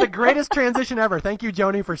 the greatest transition ever. Thank you,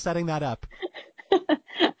 Joni, for setting that up.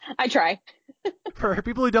 I try. For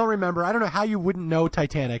people who don't remember, I don't know how you wouldn't know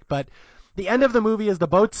Titanic, but the end of the movie is the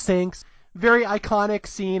boat sinks. Very iconic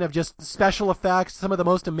scene of just special effects, some of the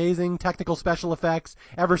most amazing technical special effects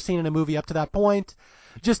ever seen in a movie up to that point.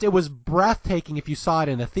 Just, it was breathtaking if you saw it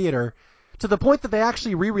in a theater, to the point that they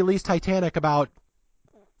actually re-released Titanic about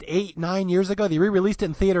 8-9 years ago. They re-released it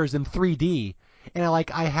in theaters in 3D, and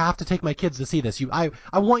I have to take my kids to see this. I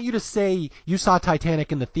want you to say you saw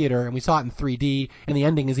Titanic in the theater, and we saw it in 3D, and the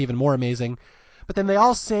ending is even more amazing. But then they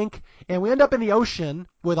all sink, and we end up in the ocean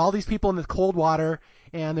with all these people in the cold water,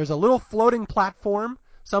 and there's a little floating platform.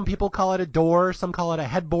 Some people call it a door, some call it a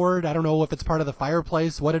headboard. I don't know if it's part of the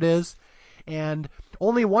fireplace, what it is. And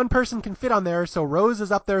only one person can fit on there, so Rose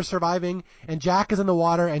is up there surviving, and Jack is in the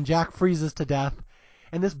water, and Jack freezes to death.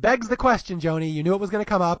 And this begs the question, Joni, you knew it was going to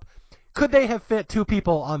come up. Could they have fit 2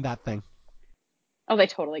 people on that thing? Oh, they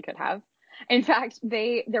totally could have. In fact,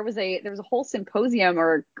 there was a whole symposium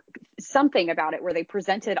or something about it where they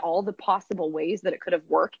presented all the possible ways that it could have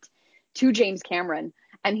worked to James Cameron,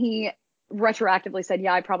 and he retroactively said,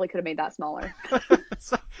 "Yeah, I probably could have made that smaller."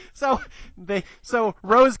 so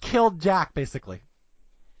Rose killed Jack, basically.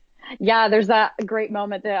 Yeah, there's that great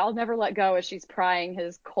moment that I'll never let go as she's prying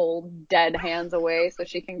his cold, dead hands away so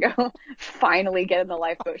she can go finally get in the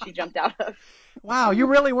lifeboat she jumped out of. Wow, you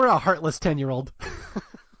really were a heartless 10-year-old.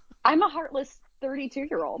 I'm a heartless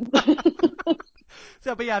 32-year-old.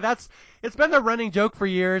 So, but yeah, it's been the running joke for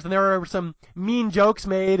years, and there are some mean jokes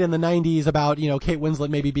made in the 90s about, Kate Winslet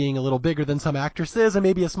maybe being a little bigger than some actresses, and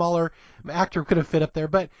maybe a smaller actor could have fit up there.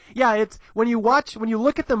 But yeah, it's when you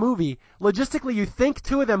look at the movie, logistically, you think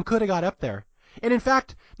 2 of them could have got up there. And in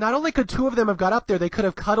fact, not only could 2 of them have got up there, they could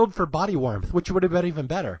have cuddled for body warmth, which would have been even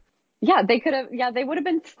better. Yeah, they could have. Yeah, they would have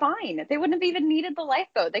been fine. They wouldn't have even needed the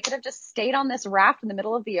lifeboat. They could have just stayed on this raft in the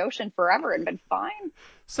middle of the ocean forever and been fine.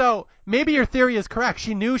 So maybe your theory is correct.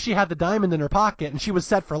 She knew she had the diamond in her pocket and she was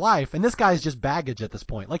set for life. And this guy's just baggage at this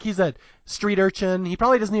point. Like, he's a street urchin. He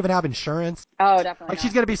probably doesn't even have insurance. Oh, definitely. Like,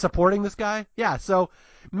 she's going to be supporting this guy. Yeah. So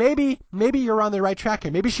maybe you're on the right track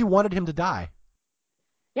here. Maybe she wanted him to die.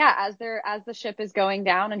 Yeah, as the ship is going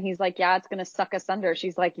down and he's like, "Yeah, it's gonna suck us under."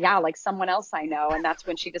 She's like, "Yeah, like someone else I know," and that's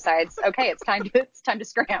when she decides, "Okay, it's time to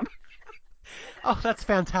scram." Oh, that's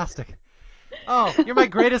fantastic. Oh, you're my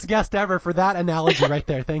greatest guest ever for that analogy right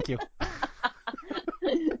there. Thank you.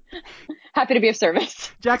 Happy to be of service.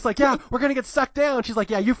 Jack's like, "Yeah, we're gonna get sucked down." She's like,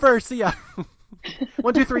 "Yeah, you first. See ya."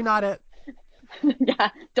 1, 2, 3, not it.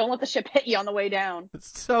 Yeah, don't let the ship hit you on the way down.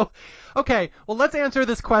 So, okay, well, let's answer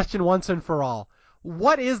this question once and for all.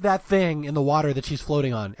 What is that thing in the water that she's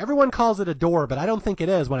floating on? Everyone calls it a door, but I don't think it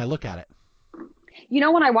is when I look at it.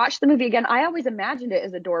 When I watched the movie again, I always imagined it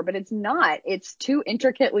as a door, but it's not. It's too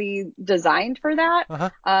intricately designed for that.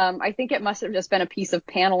 Uh-huh. I think it must have just been a piece of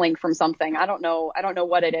paneling from something. I don't know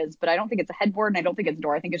what it is, but I don't think it's a headboard, and I don't think it's a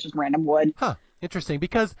door. I think it's just random wood. Huh. Interesting,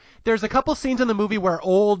 because there's a couple scenes in the movie where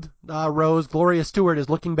old Rose, Gloria Stewart, is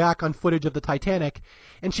looking back on footage of the Titanic,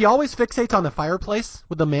 and she always fixates on the fireplace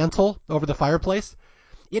with the mantle over the fireplace.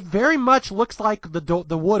 It very much looks like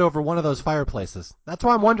the wood over one of those fireplaces. That's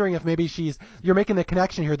why I'm wondering if maybe you're making the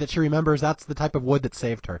connection here that she remembers that's the type of wood that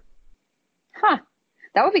saved her. Huh.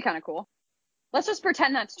 That would be kind of cool. Let's just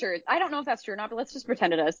pretend that's true. I don't know if that's true or not, but let's just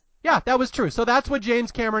pretend it is. Yeah, that was true. So that's what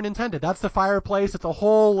James Cameron intended. That's the fireplace. It's a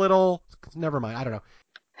whole little... Never mind. I don't know.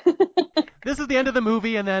 This is the end of the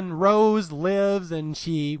movie, and then Rose lives, and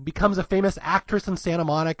she becomes a famous actress in Santa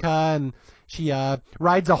Monica, and she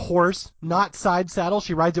rides a horse, not side saddle.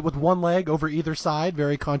 She rides it with one leg over either side.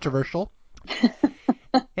 Very controversial.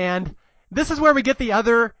 And this is where we get the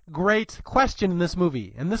other great question in this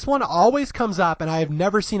movie. And this one always comes up, and I have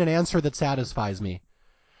never seen an answer that satisfies me.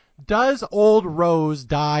 Does old Rose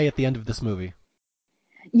die at the end of this movie?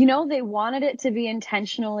 They wanted it to be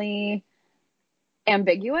intentionally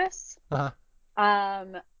ambiguous. Uh-huh. I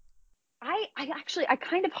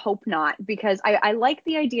kind of hope not, because I like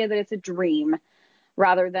the idea that it's a dream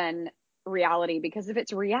rather than reality, because if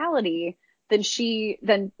it's reality,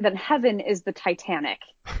 then heaven is the Titanic.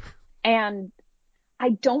 And I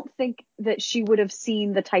don't think that she would have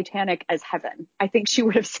seen the Titanic as heaven. I think she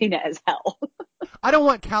would have seen it as hell. I don't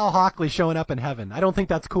want Cal Hockley showing up in heaven. I don't think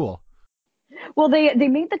that's cool. Well, they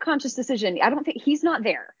made the conscious decision. I don't think he's not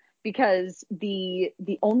there, because the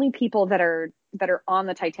only people that are on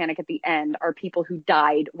the Titanic at the end are people who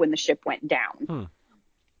died when the ship went down.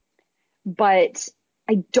 But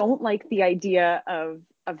I don't like the idea of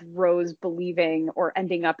Rose believing or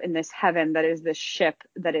ending up in this heaven that is this ship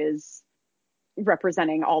that is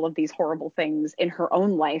representing all of these horrible things in her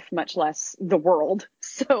own life, much less the world.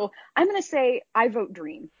 So I'm going to say I vote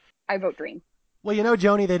dream. Well,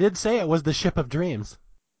 Joni, they did say it was the ship of dreams.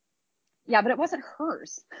 Yeah, but it wasn't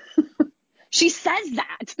hers. She says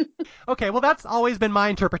that. Okay, well, that's always been my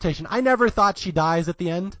interpretation. I never thought she dies at the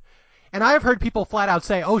end. And I have heard people flat out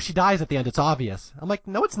say, "Oh, she dies at the end. It's obvious." I'm like,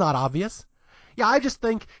 no, it's not obvious. Yeah, I just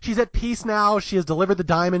think she's at peace now. She has delivered the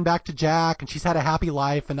diamond back to Jack, and she's had a happy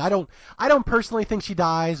life. And I don't personally think she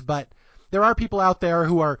dies, but there are people out there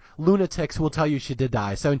who are lunatics who will tell you she did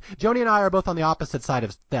die. So Joni and I are both on the opposite side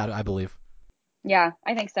of that, I believe. Yeah,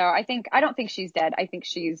 I think so. I don't think she's dead. I think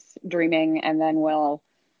she's dreaming and then will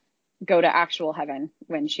go to actual heaven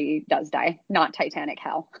when she does die, not Titanic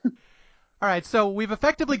hell. All right, so we've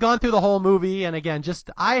effectively gone through the whole movie, and again,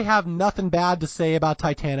 I have nothing bad to say about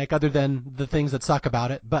Titanic other than the things that suck about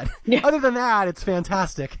it. But other than that, it's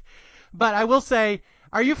fantastic. But I will say,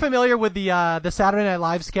 are you familiar with the Saturday Night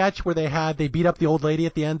Live sketch where they beat up the old lady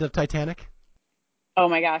at the end of Titanic? Oh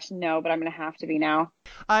my gosh, no, but I'm gonna have to be now.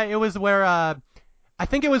 It was where I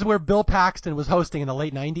think it was where Bill Paxton was hosting in the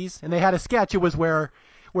late '90s, and they had a sketch. It was where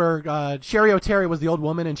Sherry O'Terry was the old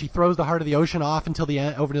woman, and she throws the Heart of the Ocean off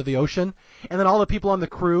over to the ocean, and then all the people on the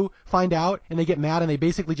crew find out, and they get mad, and they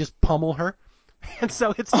basically just pummel her. And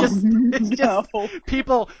so it's just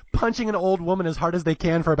people punching an old woman as hard as they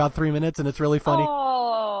can for about 3 minutes, and it's really funny.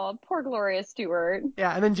 Oh, poor Gloria Stewart.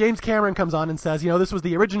 Yeah, and then James Cameron comes on and says, this was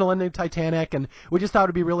the original ending of Titanic, and we just thought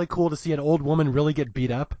it'd be really cool to see an old woman really get beat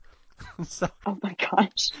up. So, oh my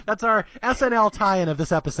gosh. That's our SNL tie-in of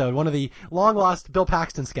this episode, one of the long-lost Bill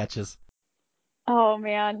Paxton sketches. Oh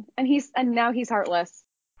man, and now he's heartless.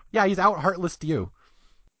 Yeah, he's out heartless to you.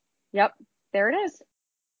 Yep, there it is.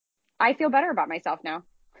 I feel better about myself now.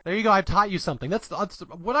 There you go. I've taught you something. That's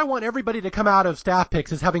what I want everybody to come out of Staff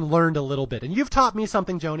Picks is having learned a little bit. And you've taught me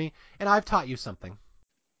something, Joni, and I've taught you something.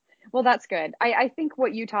 Well, that's good. I think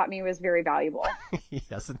what you taught me was very valuable.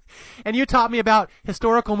 Yes. And you taught me about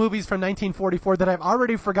historical movies from 1944 that I've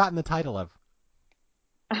already forgotten the title of.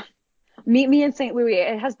 Meet Me in St. Louis.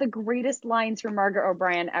 It has the greatest lines from Margaret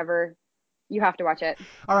O'Brien ever. You have to watch it.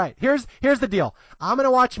 All right. Here's the deal. I'm going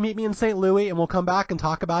to watch Meet Me in St. Louis, and we'll come back and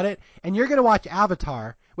talk about it. And you're going to watch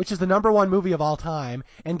Avatar, which is the #1 movie of all time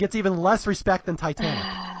and gets even less respect than Titanic.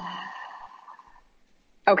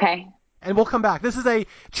 Okay. And we'll come back. This is a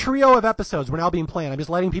trio of episodes we're now being planned. I'm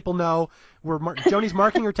just letting people know Joni's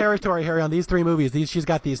marking her territory here on these 3 movies. She's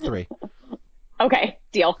got these 3. Okay,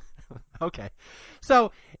 deal. Okay.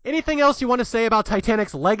 So, anything else you want to say about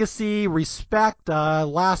Titanic's legacy, respect,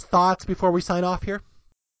 last thoughts before we sign off here?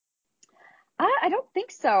 I don't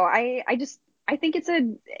think so. I think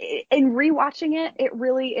in rewatching it, it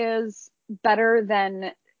really is better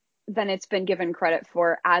than it's been given credit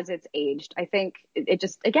for as it's aged. I think it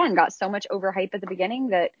just, again, got so much overhype at the beginning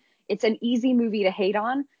that it's an easy movie to hate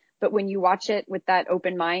on, but when you watch it with that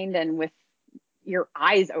open mind and with your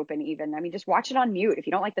eyes open even, I mean, just watch it on mute. If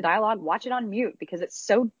you don't like the dialogue, watch it on mute because it's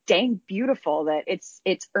so dang beautiful that it's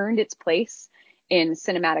earned its place in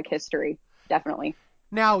cinematic history. Definitely.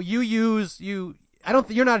 Now, you're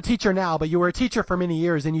not a teacher now, but you were a teacher for many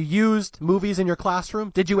years and you used movies in your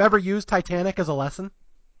classroom. Did you ever use Titanic as a lesson?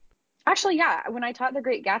 Actually, yeah. When I taught The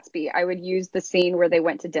Great Gatsby, I would use the scene where they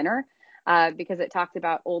went to dinner because it talked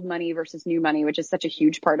about old money versus new money, which is such a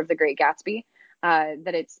huge part of The Great Gatsby,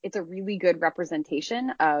 that it's a really good representation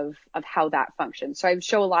of how that functions. So I would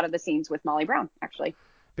show a lot of the scenes with Molly Brown, actually.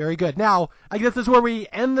 Very good. Now, I guess this is where we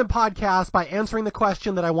end the podcast by answering the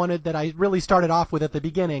question that I really started off with at the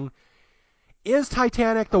beginning. Is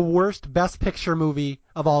Titanic the worst Best Picture movie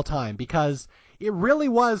of all time? Because it really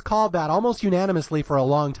was called that almost unanimously for a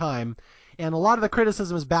long time, and a lot of the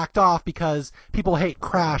criticism is backed off because people hate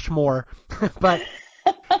Crash more. But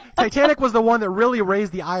Titanic was the one that really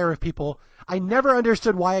raised the ire of people. I never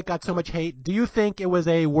understood why it got so much hate. Do you think it was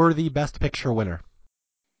a worthy Best Picture winner?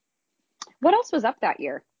 What else was up that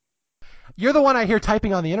year? You're the one I hear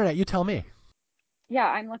typing on the internet. You tell me. Yeah,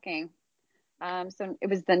 I'm looking. So it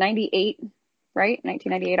was the 98, right?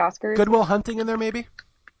 1998 Oscars. Good Will Hunting in there, maybe?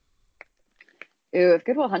 Ooh, if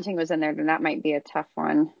Good Will Hunting was in there, then that might be a tough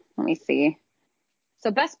one. Let me see.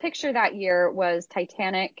 So Best Picture that year was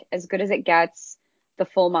Titanic, As Good as It Gets, The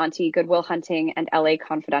Full Monty, Good Will Hunting, and LA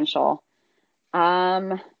Confidential.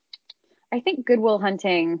 I think Good Will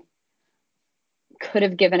Hunting could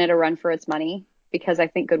have given it a run for its money because I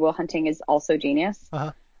think Good Will Hunting is also genius.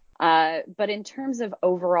 Uh-huh. But in terms of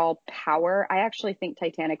overall power, I actually think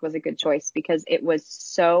Titanic was a good choice because it was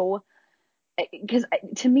so... Because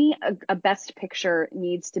to me, a Best Picture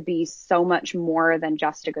needs to be so much more than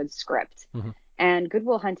just a good script. Mm-hmm. And Good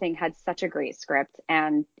Will Hunting had such a great script.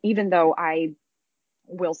 And even though I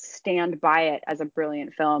will stand by it as a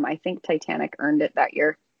brilliant film, I think Titanic earned it that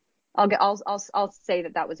year. I'll say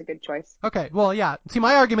that was a good choice. Okay, well, yeah. See,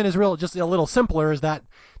 my argument is just a little simpler, is that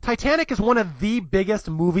Titanic is one of the biggest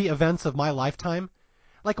movie events of my lifetime.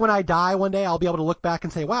 Like when I die one day, I'll be able to look back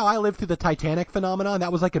and say, wow, I lived through the Titanic phenomenon.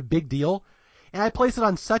 That was like a big deal. And I place it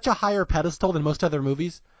on such a higher pedestal than most other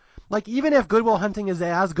movies. Like, even if Good Will Hunting is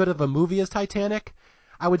as good of a movie as Titanic,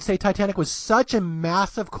 I would say Titanic was such a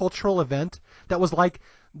massive cultural event that was like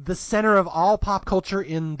the center of all pop culture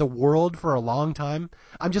in the world for a long time.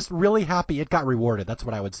 I'm just really happy it got rewarded. That's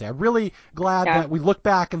what I would say. I'm really glad that we look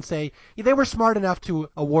back and say they were smart enough to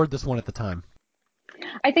award this one at the time.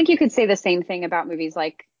 I think you could say the same thing about movies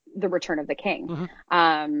like The Return of the King.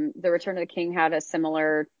 The Return of the King had a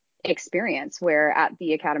similar experience where at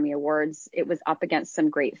the Academy Awards, it was up against some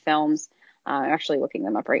great films. I'm actually looking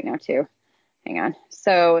them up right now too. Hang on.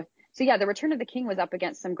 So yeah, The Return of the King was up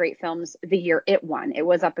against some great films the year it won. It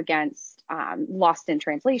was up against Lost in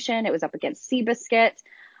Translation. It was up against Seabiscuit,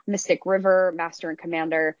 Mystic River, Master and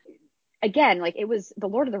Commander. Again, like it was, The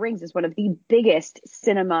Lord of the Rings is one of the biggest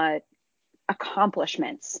cinema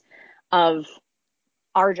accomplishments of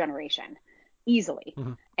our generation, easily.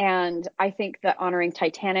 And I think that honoring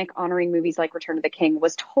Titanic, honoring movies like Return of the King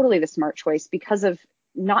was totally the smart choice because of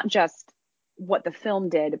not just what the film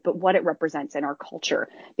did, but what it represents in our culture,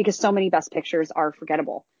 because so many Best Pictures are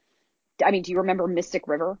forgettable. I mean, do you remember Mystic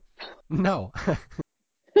River? No.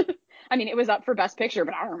 I mean, it was up for Best Picture,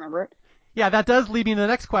 but I don't remember it. Yeah, that does lead me to the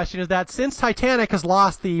next question, is that since Titanic has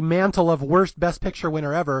lost the mantle of worst Best Picture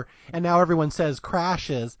winner ever, and now everyone says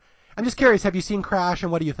Crash is, I'm just curious, have you seen Crash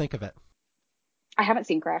and what do you think of it? I haven't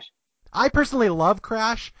seen Crash. I personally love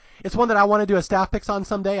Crash. It's one that I want to do a staff picks on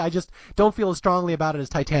someday. I just don't feel as strongly about it as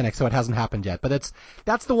Titanic, so it hasn't happened yet. But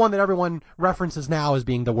that's the one that everyone references now as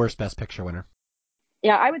being the worst Best Picture winner.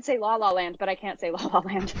 Yeah, I would say La La Land, but I can't say La La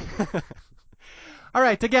Land. All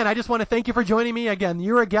right, again, I just want to thank you for joining me. Again,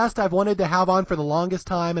 you're a guest I've wanted to have on for the longest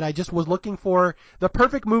time, and I just was looking for the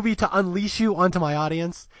perfect movie to unleash you onto my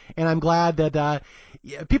audience, and I'm glad that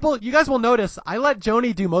you guys will notice, I let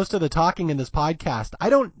Joni do most of the talking in this podcast. I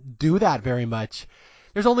don't do that very much.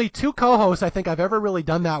 There's only 2 co-hosts I think I've ever really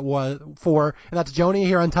done that for, and that's Joni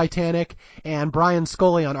here on Titanic and Brian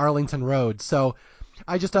Scully on Arlington Road. So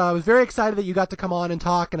I just was very excited that you got to come on and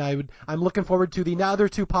talk, and I'm looking forward to the other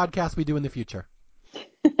 2 podcasts we do in the future.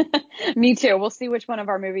 Me too. We'll see which one of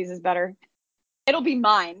our movies is better. It'll be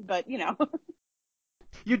mine, but you know.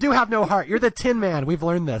 You do have no heart. You're the Tin Man. We've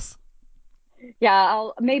learned this. Yeah,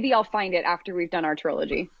 maybe I'll find it after we've done our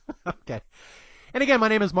trilogy. Okay. And again, my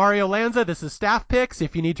name is Mario Lanza. This is Staff Picks.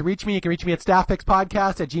 If you need to reach me, you can reach me at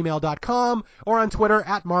staffpicspodcast@gmail.com or on Twitter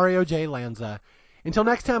 @MarioJLanza. Until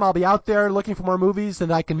next time, I'll be out there looking for more movies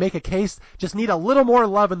and I can make a case. Just need a little more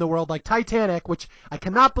love in the world, like Titanic, which I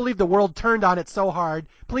cannot believe the world turned on it so hard.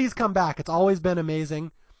 Please come back. It's always been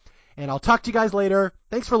amazing. And I'll talk to you guys later.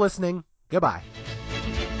 Thanks for listening. Goodbye.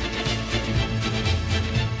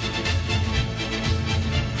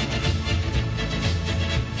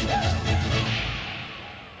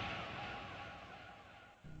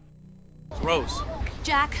 Rose.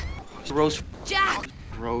 Jack. Rose. Jack.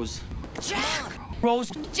 Rose. Jack.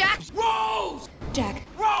 Rose. Jack. Rose! Jack.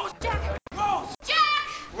 Rose! Jack.